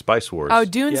Dune Spice Wars. Oh,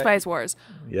 Dune Spice Wars.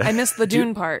 Yeah. I missed the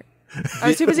Dune part. I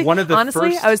was too busy.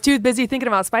 Honestly, I was too busy thinking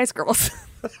about Spice Girls.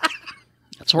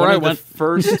 That's where I went. The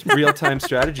first real-time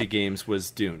strategy games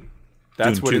was Dune.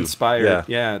 That's Dune what 2. inspired.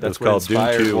 Yeah, that's what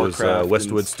inspired Dune 2 Warcraft. was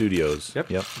Westwood Studios. Yep.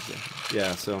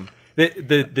 Yeah. So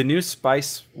the new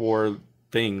Spice War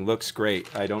thing looks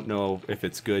great. I don't know if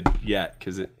it's good yet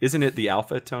because isn't it the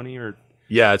alpha, Tony? Or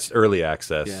yeah, it's early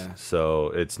access. Yeah. So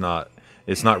it's not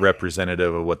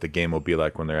representative of what the game will be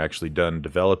like when they're actually done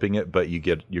developing it. But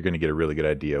you're going to get a really good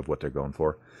idea of what they're going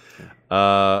for.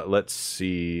 Let's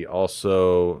see.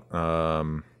 Also,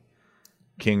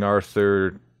 King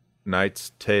Arthur.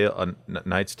 Knight's Tale.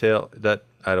 That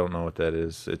I don't know what that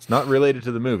is. It's not related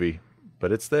to the movie,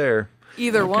 but it's there.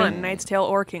 Either one, Knight's Tale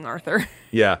or King Arthur.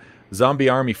 Yeah, Zombie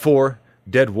Army 4,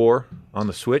 Dead War on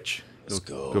the Switch.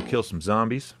 Go kill some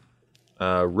zombies.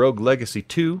 Rogue Legacy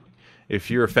 2. If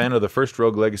you're a fan of the first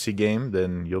Rogue Legacy game,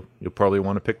 then you'll probably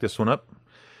want to pick this one up.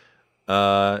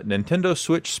 Nintendo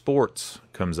Switch Sports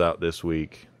comes out this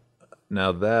week.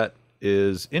 Now that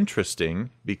is interesting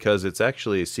because it's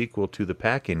actually a sequel to the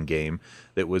pack-in game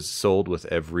that was sold with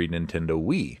every Nintendo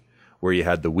Wii, where you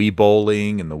had the Wii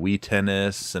Bowling and the Wii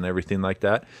Tennis and everything like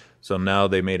that. So now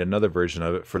they made another version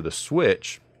of it for the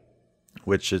Switch,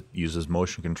 which it uses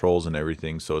motion controls and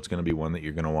everything. So it's going to be one that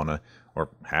you're going to want to, or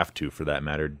have to for that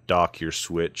matter, dock your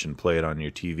Switch and play it on your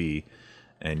TV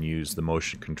and use the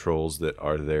motion controls that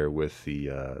are there with the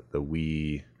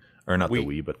Wii, or not the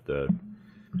Wii, but the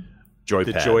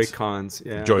Joy-Pads. The Joy-Cons,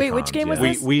 yeah. Joy-Cons, wait, which game was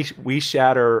this? We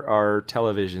shatter our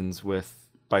televisions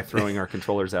by throwing our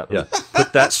controllers at them. Yeah,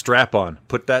 put that strap on.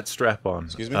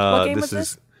 Excuse me? What game was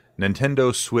this?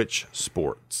 Nintendo Switch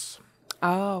Sports.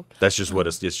 Oh. That's just what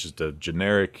it's just a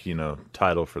generic,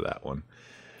 title for that one.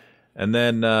 And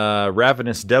then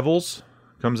Ravenous Devils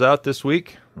comes out this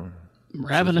week.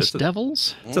 Ravenous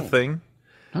Devils? It's a thing.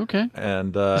 Okay.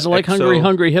 And is it like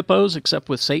Hungry Hippos except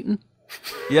with Satan?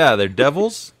 Yeah, they're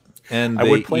devils. And I they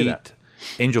would play eat that.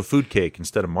 angel food cake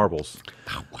instead of marbles.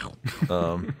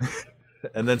 And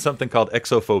then something called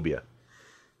Exophobia.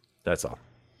 That's all.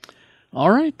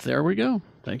 All right, there we go.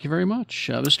 Thank you very much.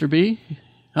 Mr. B?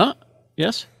 Huh?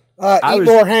 Yes? Eat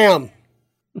more ham.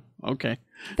 Okay.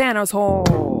 Thanos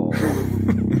hole.